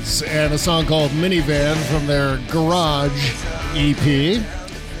Jones and a song called Minivan from their Garage EP.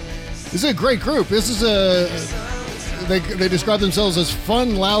 This is a great group. This is they describe themselves as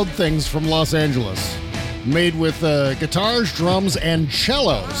fun, loud things from Los Angeles, made with guitars, drums, and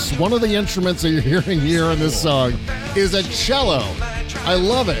cellos. One of the instruments that you're hearing here in this song is a cello. I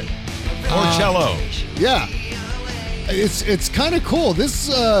love it. Or cello. Yeah. It's kind of cool. This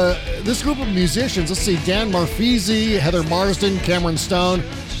group of musicians, let's see, Dan Marfisi, Heather Marsden, Cameron Stone,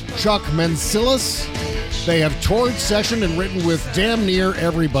 Chuck Mensilis. They have toured, sessioned, and written with damn near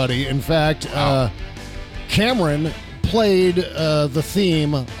everybody. In fact, Cameron played the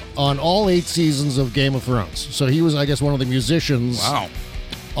theme on all 8 seasons of Game of Thrones. So he was, I guess, one of the musicians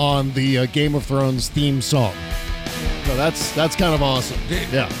on the Game of Thrones theme song. So that's kind of awesome. Do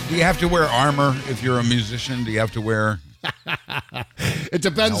you have to wear armor if you're a musician? Do you have to wear? It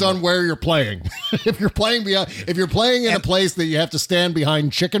depends on where you're playing. If you're playing in a place that you have to stand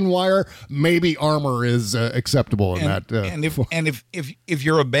behind chicken wire, maybe armor is acceptable in that. If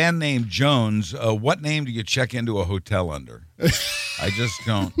you're a band named Jones, what name do you check into a hotel under? I just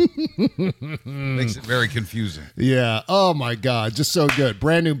don't. Makes it very confusing. Yeah. Oh my God. Just so good.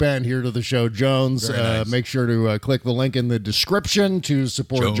 Brand new band here to the show, Jones. Nice. Make sure to click the link in the description to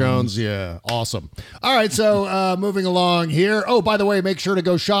support Jones. Yeah. Awesome. All right. So moving along here. Oh, by the way, make sure to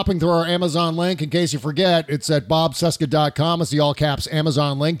go shopping through our Amazon link. In case you forget, it's at bobcesca.com. It's the all caps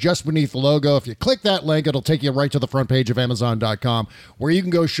Amazon link just beneath the logo. If you click that link, it'll take you right to the front page of Amazon.com where you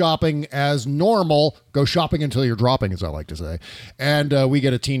can go shopping as normal. Go shopping until you're dropping, as I like to say. And we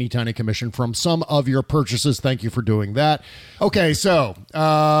get a teeny tiny commission from some of your purchases. Thank you for doing that. Okay, so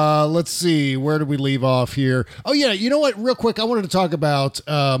let's see. Where did we leave off here? Oh, yeah. You know what? Real quick, I wanted to talk about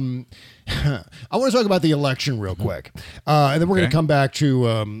I want to talk about the election real quick, and then we're going to come back to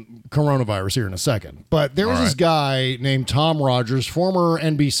coronavirus here in a second. But there was this guy named Tom Rogers, former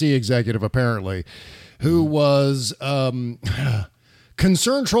NBC executive, apparently, who was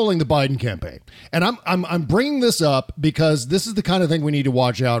concern trolling the Biden campaign. And I'm bringing this up because this is the kind of thing we need to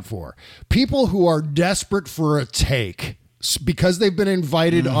watch out for. People who are desperate for a take because they've been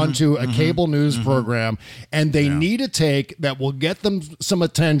invited onto a cable news program and they need a take that will get them some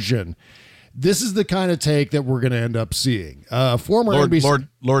attention. This is the kind of take that we're going to end up seeing. Former NBC...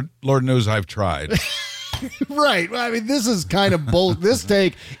 Lord knows I've tried. Right. I mean, this is kind of bull. This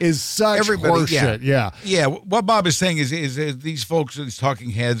take is such horseshit. Yeah. What Bob is saying is these folks, these talking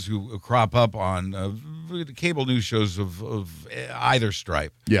heads who crop up on cable news shows of either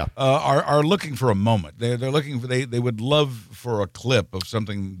stripe, are looking for a moment. They're looking for they would love for a clip of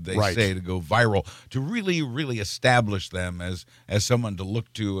something they say to go viral to really establish them as someone to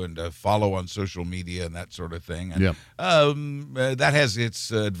look to and to follow on social media and that sort of thing. And, that has its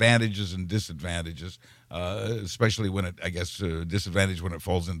advantages and disadvantages. Especially when it, I guess, disadvantage when it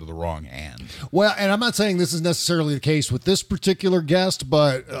falls into the wrong hands. Well, and I'm not saying this is necessarily the case with this particular guest,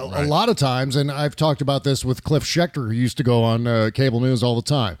 but a lot of times, and I've talked about this with Cliff Schechter, who used to go on cable news all the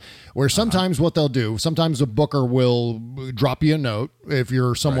time, where sometimes what they'll do, sometimes a booker will drop you a note if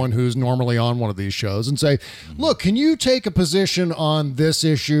you're someone who's normally on one of these shows and say, look, can you take a position on this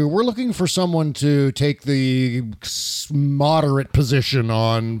issue? We're looking for someone to take the moderate position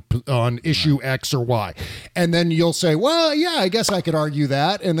on issue X or Y. And then you'll say, well, yeah, I guess I could argue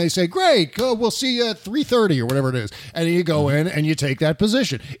that. And they say, great, we'll see you at 3:30 or whatever it is. And you go in and you take that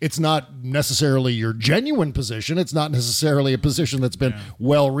position. It's not necessarily your genuine position. It's not necessarily a position that's been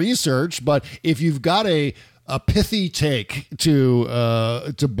well researched. But if you've got a pithy take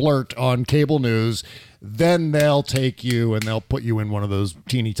to blurt on cable news, then they'll take you and they'll put you in one of those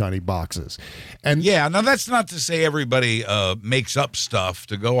teeny tiny boxes. And now that's not to say everybody makes up stuff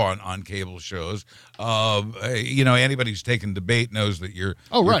to go on cable shows. Anybody who's taken debate knows that you're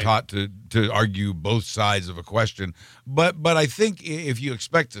taught to argue both sides of a question. But I think if you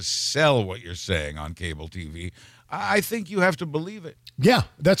expect to sell what you're saying on cable TV, I think you have to believe it. Yeah,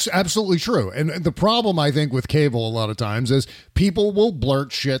 that's absolutely true. And the problem, I think, with cable a lot of times is people will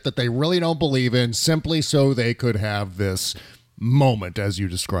blurt shit that they really don't believe in simply so they could have this moment, as you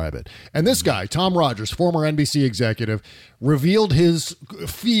describe it. And this guy, Tom Rogers, former NBC executive, revealed his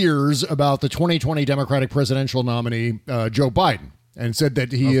fears about the 2020 Democratic presidential nominee, Joe Biden, and said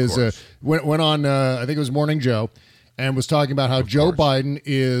that he went on, I think it was Morning Joe, and was talking about how Joe Biden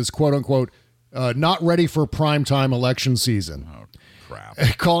is, quote unquote, not ready for primetime election season.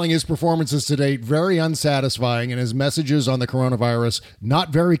 Calling his performances to date very unsatisfying and his messages on the coronavirus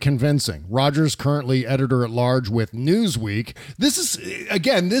not very convincing. Rogers, currently editor-at-large with Newsweek. This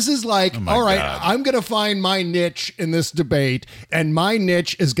is like, all right, I'm going to find my niche in this debate, and my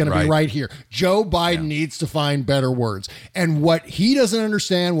niche is going to be right here. Joe Biden needs to find better words. And what he doesn't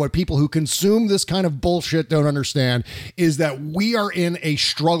understand, what people who consume this kind of bullshit don't understand, is that we are in a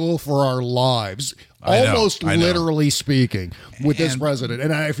struggle for our lives. Almost literally speaking with this president.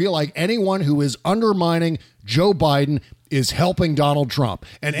 And I feel like anyone who is undermining Joe Biden is helping Donald Trump.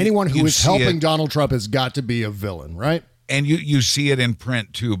 And anyone who is helping Donald Trump has got to be a villain, right? And you see it in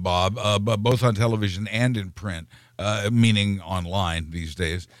print too, Bob, both on television and in print, meaning online these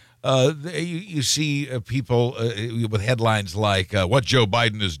days. You see people with headlines like what Joe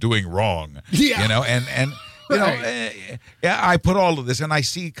Biden is doing wrong, and I put all of this, and I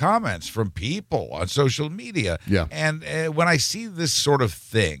see comments from people on social media. Yeah. And when I see this sort of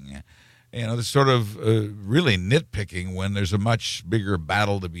thing, this sort of really nitpicking when there's a much bigger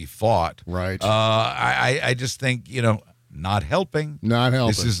battle to be fought. Right. I just think, not helping. Not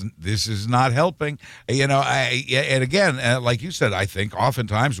helping. This is not helping. And again, like you said, I think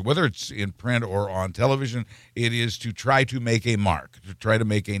oftentimes, whether it's in print or on television, it is to try to make a mark, to try to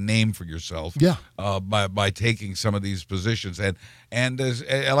make a name for yourself. Yeah. By taking some of these positions, and as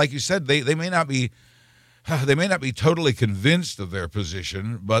like you said, they may not be. They may not be totally convinced of their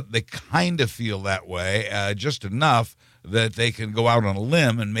position, but they kind of feel that way, just enough that they can go out on a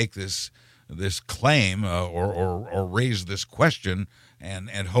limb and make this claim or raise this question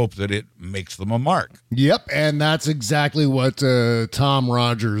and hope that it makes them a mark. Yep, and that's exactly what Tom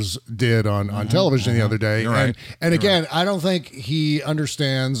Rogers did on television the other day. You're right. And again, I don't think he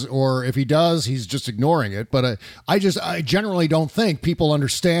understands, or if he does, he's just ignoring it. But I generally don't think people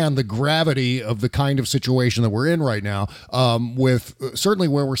understand the gravity of the kind of situation that we're in right now, with certainly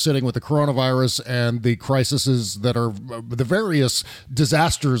where we're sitting with the coronavirus and the crises that are the various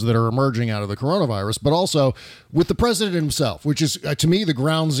disasters that are emerging out of the coronavirus, but also with the president himself, which is, to me, the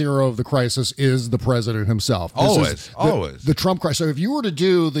ground zero of the crisis is the president himself. Always. The Trump crisis. So if you were to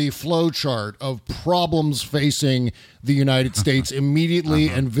do the flow chart of problems facing the United States immediately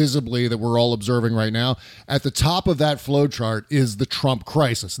and visibly that we're all observing right now, at the top of that flow chart is the Trump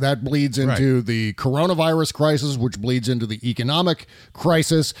crisis. That bleeds into the coronavirus crisis, which bleeds into the economic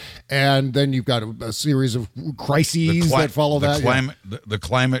crisis, and then you've got a series of crises that follow that. The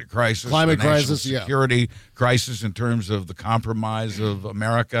climate crisis. Security crisis in terms of the compromise of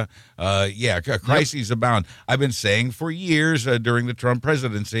America. Crises abound. I've been saying for years during the Trump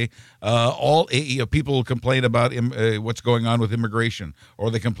presidency, people will complain about what's going on with immigration, or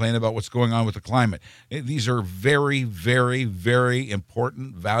they complain about what's going on with the climate. These are very, very, very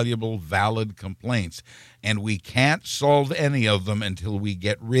important, valuable, valid complaints. And we can't solve any of them until we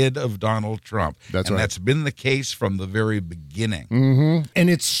get rid of Donald Trump. That's been the case from the very beginning. Mm-hmm. And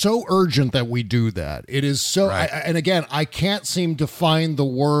it's so urgent that we do that. It is so, and again, I can't seem to find the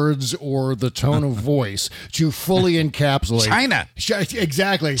words or the tone of voice to fully encapsulate. China.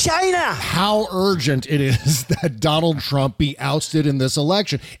 Exactly. China. How urgent it is that Donald Trump be ousted in this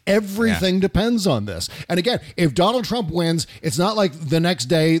election. Everything depends on this. And again, if Donald Trump wins, it's not like the next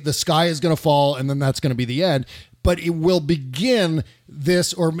day the sky is going to fall and then that's going to be the end, but it will begin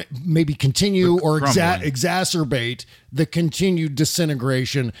this, or maybe continue or exacerbate the continued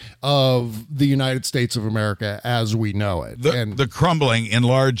disintegration of the United States of America as we know it. The crumbling in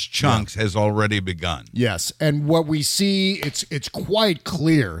large chunks has already begun. Yes, and what we see, it's quite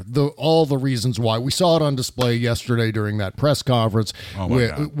clear, all the reasons why. We saw it on display yesterday during that press conference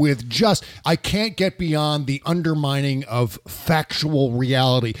with just, I can't get beyond the undermining of factual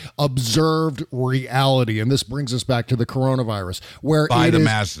reality, observed reality, and this brings us back to the coronavirus, where by the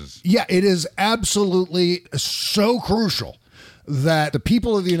masses. Yeah, it is absolutely so crucial that the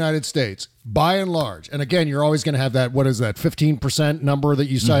people of the United States, by and large, and again, you're always going to have that, 15% number that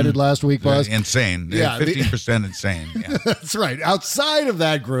you cited last week, Buzz? Insane. Yeah, 15% insane. Yeah. That's right. Outside of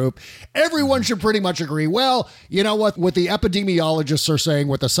that group, everyone should pretty much agree, well, you know what the epidemiologists are saying,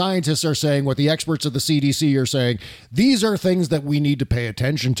 what the scientists are saying, what the experts of the CDC are saying, these are things that we need to pay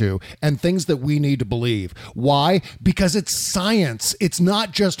attention to and things that we need to believe. Why? Because it's science. It's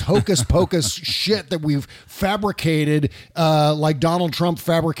not just hocus pocus shit that we've fabricated like Donald Trump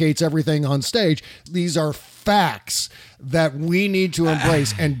fabricates everything on stage. These are facts that we need to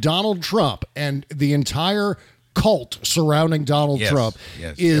embrace. And Donald Trump and the entire cult surrounding Donald Trump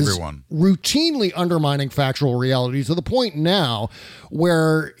is routinely undermining factual reality to the point now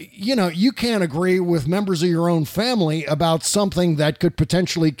where, you can't agree with members of your own family about something that could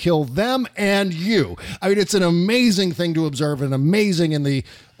potentially kill them and you. I mean, it's an amazing thing to observe, and amazing in the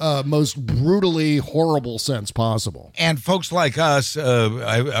most brutally horrible sense possible. And folks like us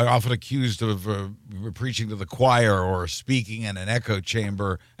are often accused of preaching to the choir or speaking in an echo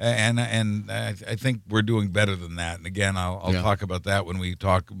chamber, and I think we're doing better than that. And again, I'll talk about that when we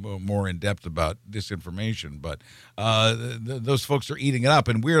talk more in depth about disinformation. But those folks are eating it up,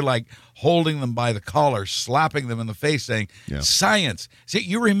 and we're like holding them by the collar, slapping them in the face, saying, "Science! See,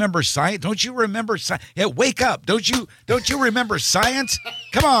 you remember science? Don't you remember science? Yeah, wake up! Don't you remember science?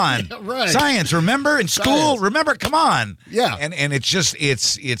 Come on, science! Remember in school? Remember? Come on!" Yeah, and it's just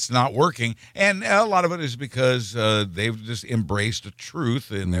it's not working, and a lot of it is because they've just embraced a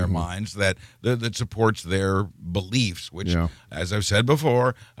truth in their minds that supports their beliefs, which, as I've said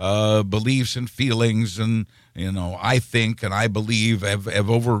before, beliefs and feelings and I think and I believe have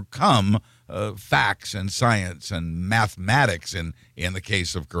overcome facts and science and mathematics in the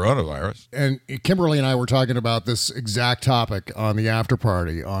case of coronavirus. And Kimberly and I were talking about this exact topic on the after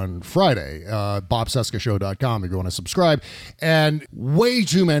party on Friday, BobCescashow.com if you want to subscribe. And way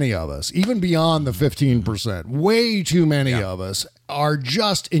too many of us, even beyond the 15%, way too many of us are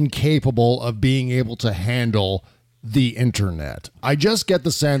just incapable of being able to handle the internet. I just get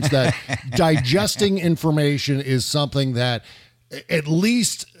the sense that digesting information is something that at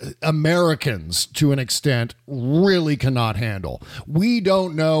least Americans, to an extent, really cannot handle. We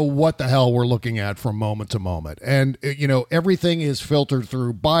don't know what the hell we're looking at from moment to moment. And, everything is filtered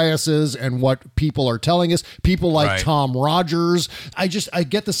through biases and what people are telling us. People like Tom Rogers. I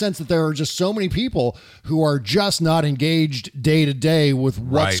get the sense that there are just so many people who are just not engaged day to day with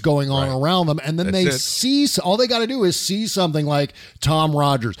what's going on around them. And then all they got to do is see something like Tom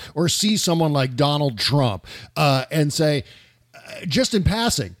Rogers or see someone like Donald Trump and say, just in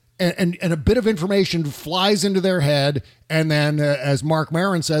passing, and a bit of information flies into their head, and then, as Mark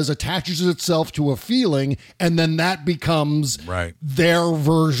Maron says, attaches itself to a feeling, and then that becomes their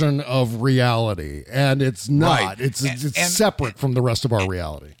version of reality. And it's not. It's separate from the rest of our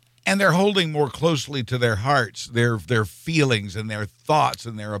reality. And they're holding more closely to their hearts, their feelings and their thoughts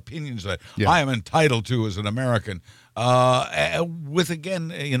and their opinions that I am entitled to as an American. With again,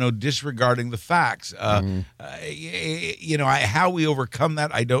 disregarding the facts. How we overcome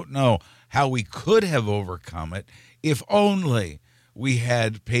that, I don't know. How we could have overcome it, if only we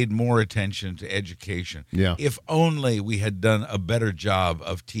had paid more attention to education. Yeah. If only we had done a better job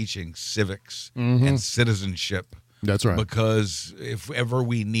of teaching civics and citizenship. That's right. Because if ever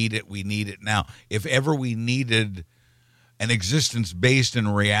we need it now. If ever we needed an existence based in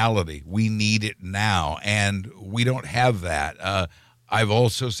reality, we need it now. And we don't have that. I've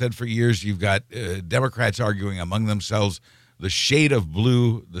also said for years, you've got Democrats arguing among themselves the shade of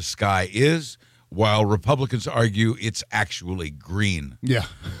blue the sky is, while Republicans argue it's actually green. Yeah.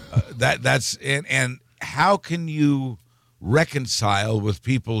 That's and how can you reconcile with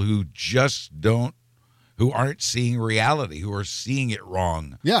people who aren't seeing reality, who are seeing it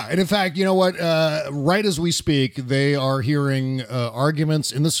wrong? Yeah, and in fact, you know what? Right as we speak, they are hearing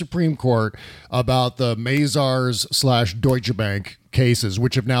arguments in the Supreme Court about the Mazars/Deutsche Bank cases,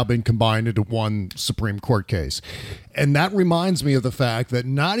 which have now been combined into one Supreme Court case. And that reminds me of the fact that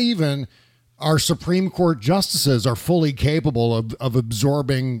not even our Supreme Court justices are fully capable of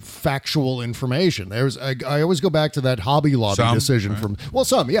absorbing factual information. I always go back to that Hobby Lobby decision from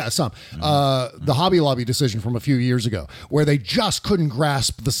the Hobby Lobby decision from a few years ago, where they just couldn't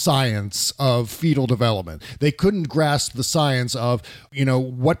grasp the science of fetal development. They couldn't grasp the science of,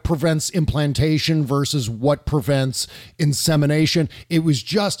 what prevents implantation versus what prevents insemination. It was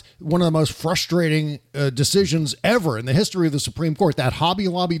just one of the most frustrating decisions ever in the history of the Supreme Court. That Hobby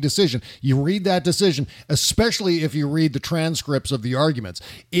Lobby decision, you read that decision, especially if you read the transcripts of the arguments,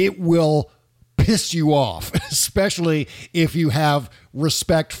 it will piss you off, especially if you have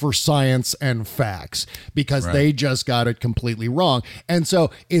respect for science and facts, because they just got it completely wrong. And so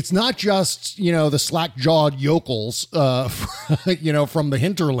it's not just, the slack-jawed yokels, from the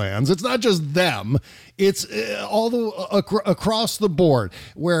hinterlands. It's not just them. It's across the board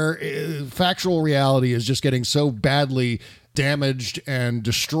where factual reality is just getting so badly damaged and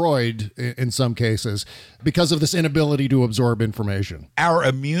destroyed in some cases because of this inability to absorb information. Our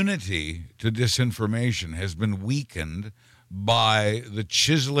immunity to disinformation has been weakened by the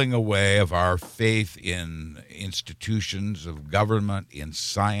chiseling away of our faith in institutions of government, in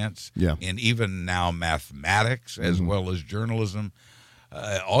science, in even now mathematics, as well as journalism.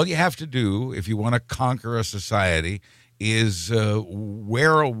 All you have to do if you want to conquer a society is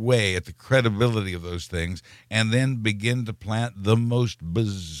wear away at the credibility of those things and then begin to plant the most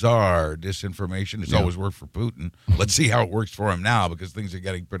bizarre disinformation. It's always worked for Putin. Let's see how it works for him now, because things are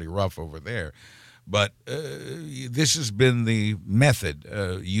getting pretty rough over there. But this has been the method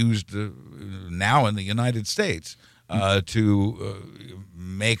used now in the United States to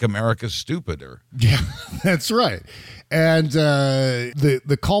make America stupider. Yeah, that's right. And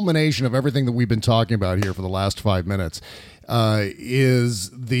the culmination of everything that we've been talking about here for the last 5 minutes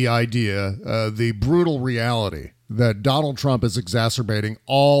is the idea, the brutal reality that Donald Trump is exacerbating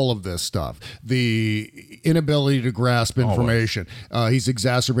all of this stuff. The inability to grasp information. He's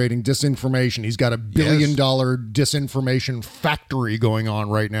exacerbating disinformation. He's got $1 billion disinformation factory going on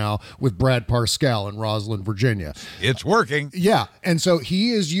right now with Brad Parscale in Roslyn, Virginia. It's working. Yeah. And so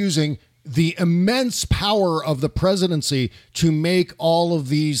he is using the immense power of the presidency to make all of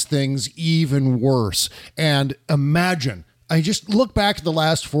these things even worse. And imagine, I just look back at the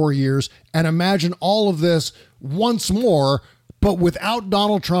last 4 years and imagine all of this once more, but without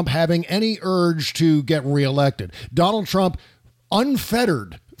Donald Trump having any urge to get reelected. Donald Trump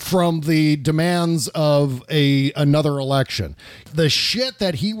unfettered from the demands of another election. The shit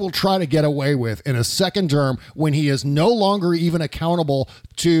that he will try to get away with in a second term when he is no longer even accountable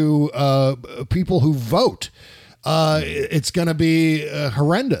to people who vote. It's going to be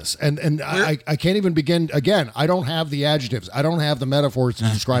horrendous. And I can't even begin. Again, I don't have the adjectives. I don't have the metaphors to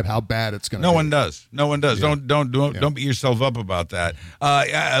describe how bad it's going to be. No one does. Yeah. Don't beat yourself up about that.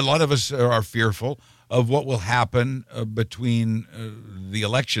 A lot of us are fearful of what will happen between the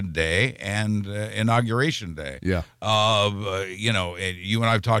election day and inauguration day. Yeah. You and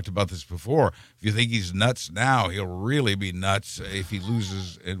I have talked about this before. If you think he's nuts now, he'll really be nuts if he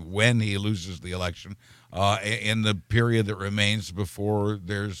loses and when he loses the election in the period that remains before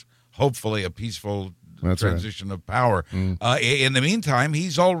there's hopefully a peaceful transition of power. In the meantime,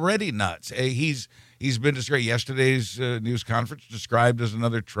 he's already nuts. He's been described. Yesterday's news conference described as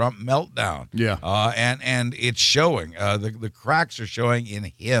another Trump meltdown. Yeah. And it's showing. The cracks are showing in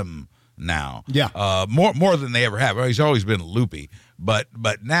him now. Yeah. More than they ever have. He's always been loopy, but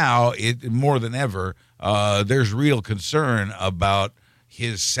now more than ever, there's real concern about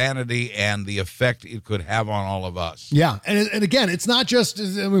his sanity and the effect it could have on all of us. Yeah. And again, it's not just, I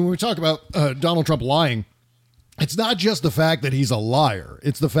mean, when we talk about Donald Trump lying, it's not just the fact that he's a liar.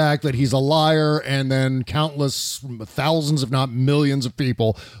 It's the fact that he's a liar and then countless thousands, if not millions of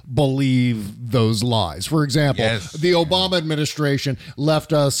people believe those lies. For example, the Obama administration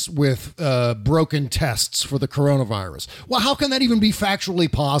left us with broken tests for the coronavirus. Well, how can that even be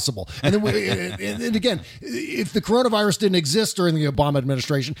factually possible? And then and again, if the coronavirus didn't exist during the Obama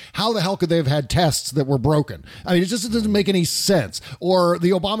administration, how the hell could they have had tests that were broken? I mean, it just doesn't make any sense. Or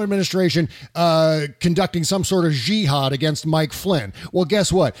the Obama administration conducting some sort of jihad against Mike Flynn. Well,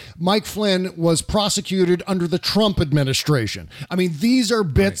 guess what? Mike Flynn was prosecuted under the Trump administration. I mean, these are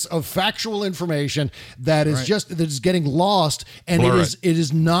bits of factual information that is that is getting lost, and it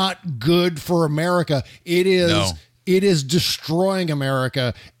is not good for America. It is destroying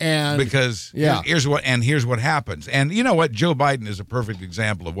America, and because here's what happens. And you know what? Joe Biden is a perfect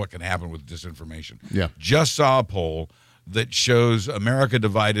example of what can happen with disinformation. Yeah. Just saw a poll that shows America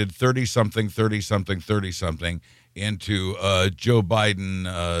divided 30-something into Joe Biden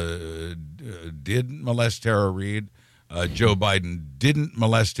did molest Tara Reid, Joe Biden didn't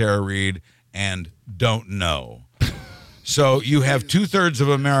molest Tara Reid, and don't know. So you have 2/3 of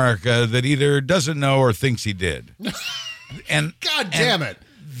America that either doesn't know or thinks he did. And God damn it.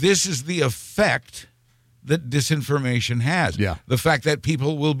 This is the effect that disinformation has. Yeah. The fact that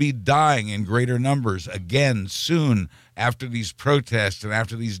people will be dying in greater numbers again soon after these protests and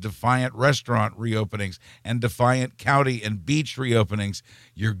after these defiant restaurant reopenings and defiant county and beach reopenings,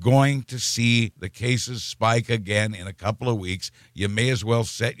 you're going to see the cases spike again in a couple of weeks. You may as well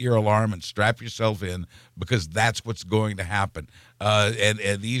set your alarm and strap yourself in, because that's what's going to happen.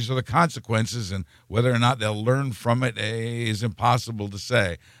 And these are the consequences, and whether or not they'll learn from it is impossible to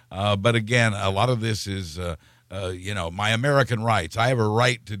say. But again, a lot of this is, my American rights. I have a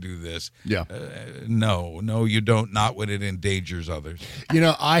right to do this. Yeah. No, you don't. Not when it endangers others.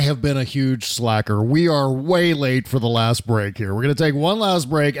 I have been a huge slacker. We are way late for the last break here. We're going to take one last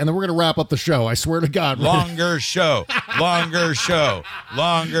break, and then we're going to wrap up the show. I swear to God. Longer show. Right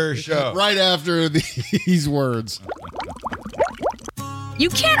after these words. You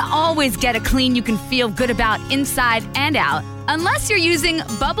can't always get a clean you can feel good about inside and out unless you're using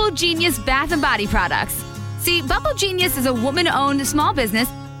Bubble Genius Bath and Body products. See, Bubble Genius is a woman-owned small business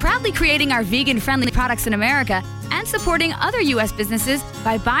proudly creating our vegan-friendly products in America and supporting other U.S. businesses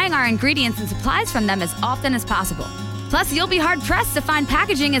by buying our ingredients and supplies from them as often as possible. Plus, you'll be hard-pressed to find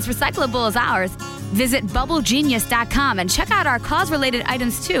packaging as recyclable as ours. Visit BubbleGenius.com and check out our cause-related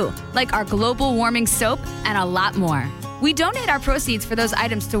items too, like our global warming soap and a lot more. We donate our proceeds for those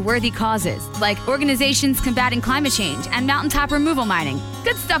items to worthy causes, like organizations combating climate change and mountaintop removal mining.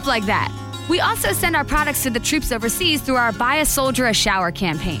 Good stuff like that. We also send our products to the troops overseas through our Buy a Soldier a Shower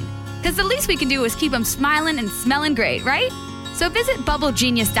campaign. Because the least we can do is keep them smiling and smelling great, right? So visit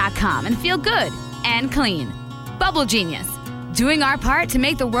BubbleGenius.com and feel good and clean. Bubble Genius, doing our part to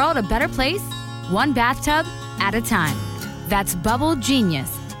make the world a better place, one bathtub at a time. That's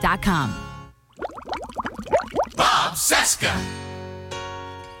BubbleGenius.com. Bob Cesca.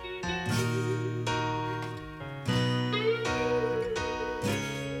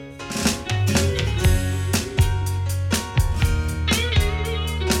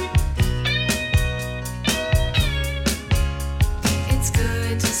 It's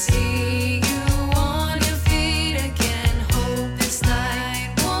good to see you on your feet again. Hope this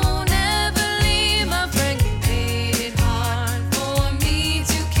night won't ever leave, my friend. You made it hard for me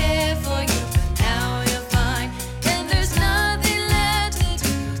to care for you. Now you're fine, and there's nothing left to do.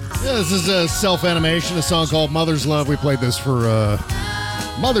 Yeah, this is a self-animation, a song called Mother's Love. We played this for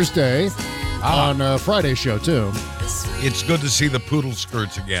Mother's Day on Friday's show, too. It's good to see the poodle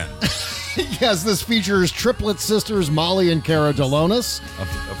skirts again. Yes, this features triplet sisters Molly and Cara Dalonis.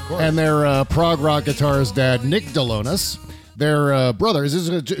 Of course. And their prog rock guitarist dad, Nick Dalonis. Their brothers, this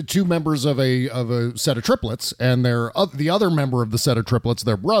is two members of a set of triplets, and the other member of the set of triplets,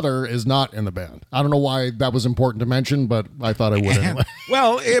 their brother, is not in the band. I don't know why that was important to mention, but I thought I would anyway.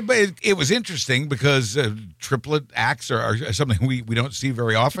 Well, it was interesting because triplet acts are something we don't see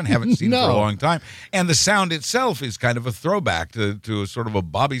very often, haven't seen for a long time. And the sound itself is kind of a throwback to a sort of a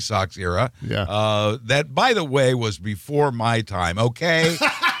Bobby Sox era. Yeah. That, by the way, was before my time, okay?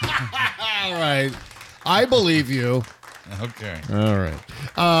 All right. I believe you. Okay. All right.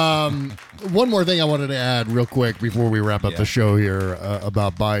 One more thing I wanted to add real quick before we wrap up the show here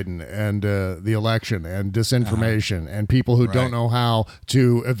about Biden and the election and disinformation and people who don't know how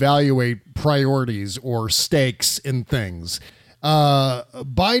to evaluate priorities or stakes in things.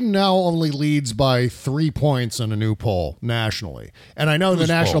 Biden now only leads by 3 points in a new poll nationally. And I know the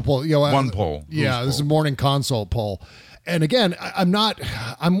national poll, One poll. Yeah, this is a Morning Consult poll. And again,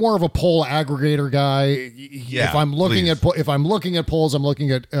 I'm more of a poll aggregator guy. Yeah, if I'm looking please. at polls, I'm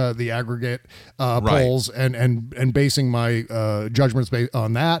looking at the aggregate polls and basing my judgments based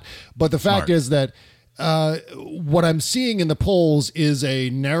on that. But the fact is that what I'm seeing in the polls is a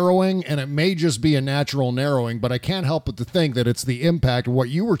narrowing, and it may just be a natural narrowing, but I can't help but to think that it's the impact of what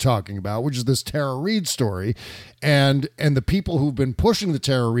you were talking about, which is this Tara Reade story, and the people who've been pushing the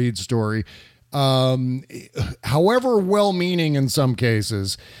Tara Reade story, however well-meaning in some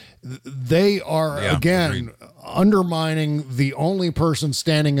cases, they are again undermining the only person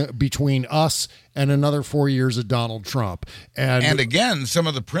standing between us and another 4 years of Donald Trump. And again, some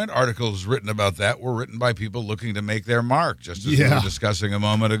of the print articles written about that were written by people looking to make their mark, just as we were discussing a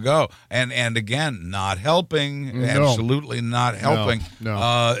moment ago. And again, not helping, absolutely not helping.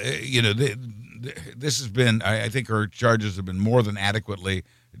 No. This has been, I think her charges have been more than adequately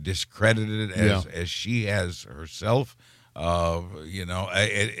discredited as she has herself. But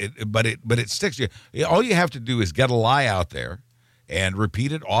it sticks to you. All you have to do is get a lie out there and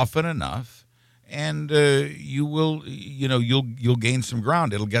repeat it often enough, and you'll gain some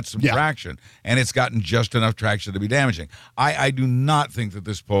ground. It'll get some traction, and it's gotten just enough traction to be damaging. I do not think that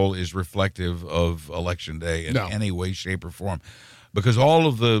this poll is reflective of Election Day in any way, shape, or form, because all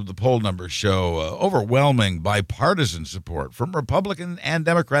of the poll numbers show overwhelming bipartisan support from Republican and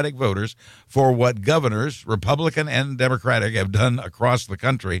Democratic voters for what governors, Republican and Democratic, have done across the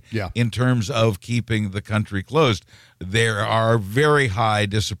country in terms of keeping the country closed. There are very high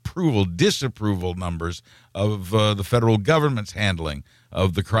disapproval numbers of the federal government's handling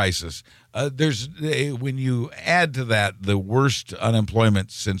of the crisis. When you add to that the worst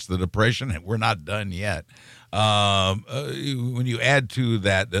unemployment since the Depression, and we're not done yet, when you add to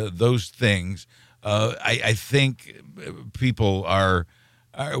that those things, I think people are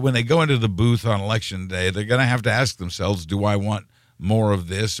when they go into the booth on Election Day, they're going to have to ask themselves, do I want more of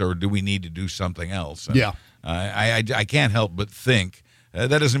this, or do we need to do something else? And I can't help but think that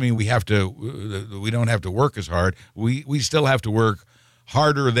doesn't mean we don't have to work as hard. We still have to work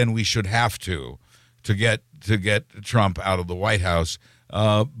harder than we should have to get Trump out of the White House.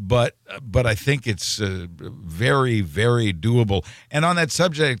 But I think it's very, very doable. And on that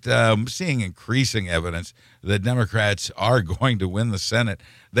subject, I'm seeing increasing evidence that Democrats are going to win the Senate.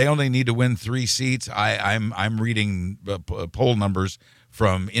 They only need to win 3 seats. I'm reading poll numbers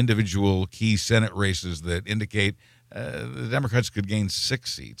from individual key Senate races that indicate the Democrats could gain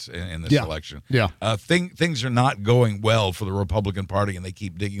 6 seats in this election. Things are not going well for the Republican Party, and they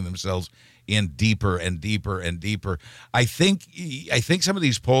keep digging themselves in deeper and deeper and deeper. I think some of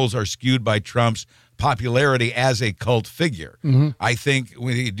these polls are skewed by Trump's popularity as a cult figure. I think,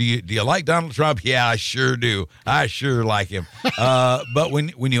 do you like Donald Trump? Yeah, I sure do. I sure like him. But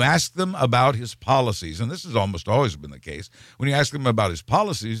when you ask them about his policies, and this has almost always been the case, when you ask them about his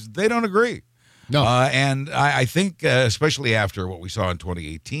policies, they don't agree. No. And I think, especially after what we saw in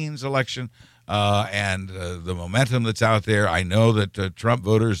 2018's election and the momentum that's out there, I know that Trump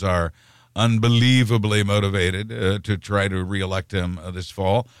voters are unbelievably motivated to try to reelect him this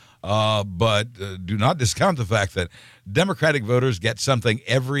fall. But do not discount the fact that Democratic voters get something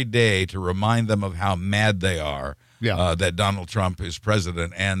every day to remind them of how mad they are that Donald Trump is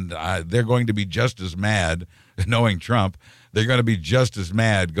president. And they're going to be just as mad, knowing Trump, they're going to be just as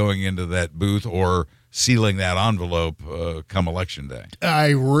mad going into that booth or sealing that envelope come Election Day.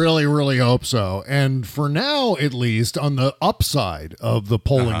 I really, really hope so. And for now, at least, on the upside of the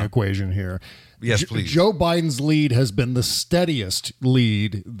polling equation here, yes, please. Joe Biden's lead has been the steadiest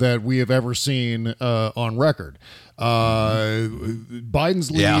lead that we have ever seen on record.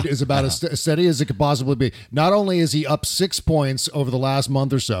 Biden's lead is about as steady as it could possibly be. Not only is he up 6 points over the last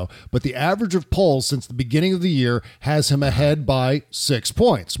month or so, but the average of polls since the beginning of the year has him ahead by 6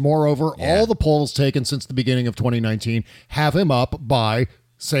 points. Moreover, all the polls taken since the beginning of 2019 have him up by,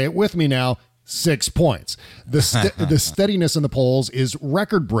 say it with me now, 6 points. The steadiness in the polls is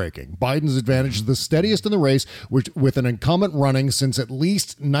record-breaking. Biden's advantage is the steadiest in the race, with an incumbent running since at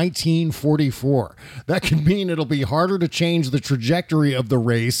least 1944. That could mean it'll be harder to change the trajectory of the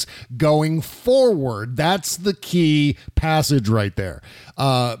race going forward. That's the key passage right there.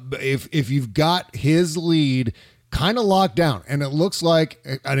 If you've got his lead kind of locked down, and it looks like,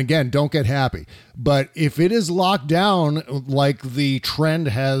 and again, don't get happy, but if it is locked down like the trend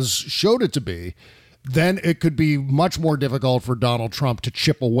has showed it to be, then it could be much more difficult for Donald Trump to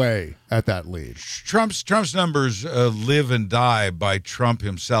chip away at that lead. Trump's numbers live and die by Trump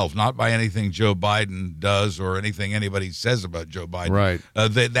himself, not by anything Joe Biden does or anything anybody says about Joe Biden. Right.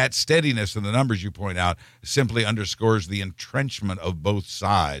 That steadiness in the numbers you point out simply underscores the entrenchment of both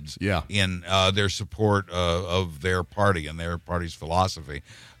sides in their support of their party and their party's philosophy.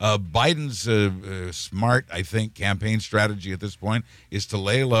 Biden's smart, I think, campaign strategy at this point is to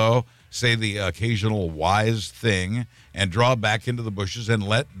lay low, say the occasional wise thing, and draw back into the bushes and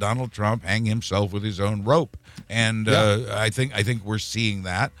let Donald Trump hang himself with his own rope. And I think we're seeing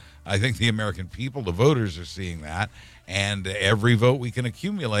that. I think the American people, the voters, are seeing that. And every vote we can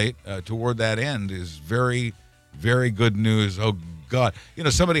accumulate toward that end is very, very good news. Oh, God. You know,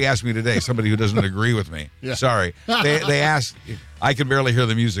 somebody asked me today, somebody who doesn't agree with me. Sorry. They asked, I can barely hear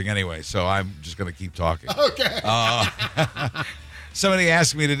the music anyway, so I'm just going to keep talking. Okay. Somebody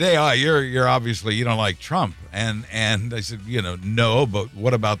asked me today, you're obviously, you don't like Trump. And I said, no, but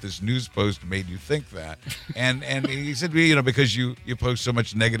what about this news post made you think that? And he said, because you post so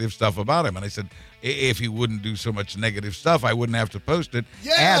much negative stuff about him. And I said, if he wouldn't do so much negative stuff, I wouldn't have to post it.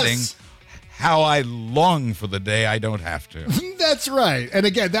 Yes! Adding how I long for the day I don't have to. That's right. And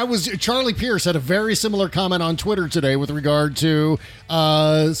again, that was Charlie Pierce had a very similar comment on Twitter today with regard to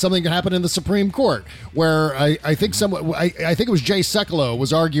something that happened in the Supreme Court, where I think it was Jay Sekulow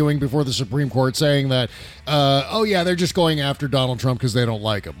was arguing before the Supreme Court saying that, they're just going after Donald Trump because they don't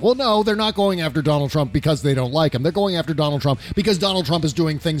like him. Well, no, they're not going after Donald Trump because they don't like him. They're going after Donald Trump because Donald Trump is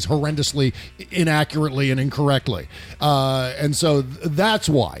doing things horrendously, inaccurately, and incorrectly. And so that's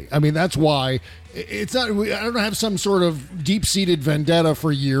why. I mean, that's why. It's not. I don't have some sort of deep-seated vendetta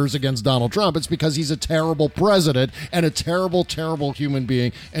for years against Donald Trump. It's because he's a terrible president and a terrible, terrible human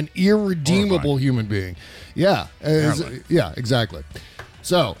being, an irredeemable human being. Yeah, exactly.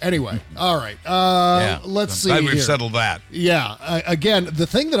 So anyway, all right. Let's see. Glad we've settled that. Yeah. Again, the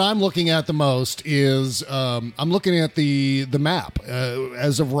thing that I'm looking at the most is I'm looking at the map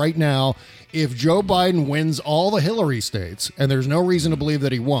as of right now. If Joe Biden wins all the Hillary states, and there's no reason to believe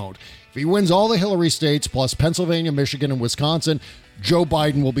that he won't. If he wins all the Hillary states plus Pennsylvania, Michigan, and Wisconsin, Joe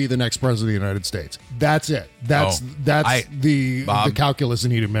Biden will be the next president of the United States. That's it. That's the calculus you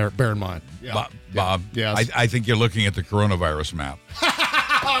need to bear in mind. Yeah. Bob, yes. I think you're looking at the coronavirus map.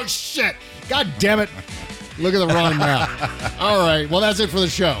 Oh, shit. God damn it. Look at the wrong map. All right. Well, that's it for the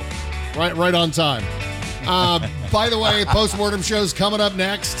show. Right on time. By the way, Postmortem Show's coming up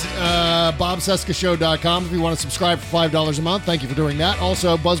next. BobCescashow.com if you want to subscribe for $5 a month. Thank you for doing that.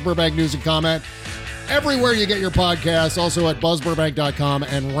 Also, Buzz Burbank News and Comment. Everywhere you get your podcasts. Also at BuzzBurbank.com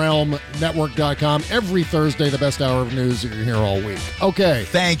and RealmNetwork.com. Every Thursday, the best hour of news that you're here all week. Okay.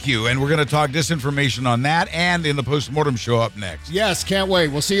 Thank you. And we're going to talk disinformation on that and in the Postmortem Show up next. Yes, can't wait.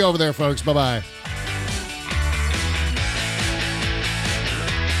 We'll see you over there, folks. Bye-bye.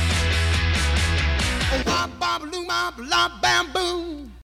 Bam, boom.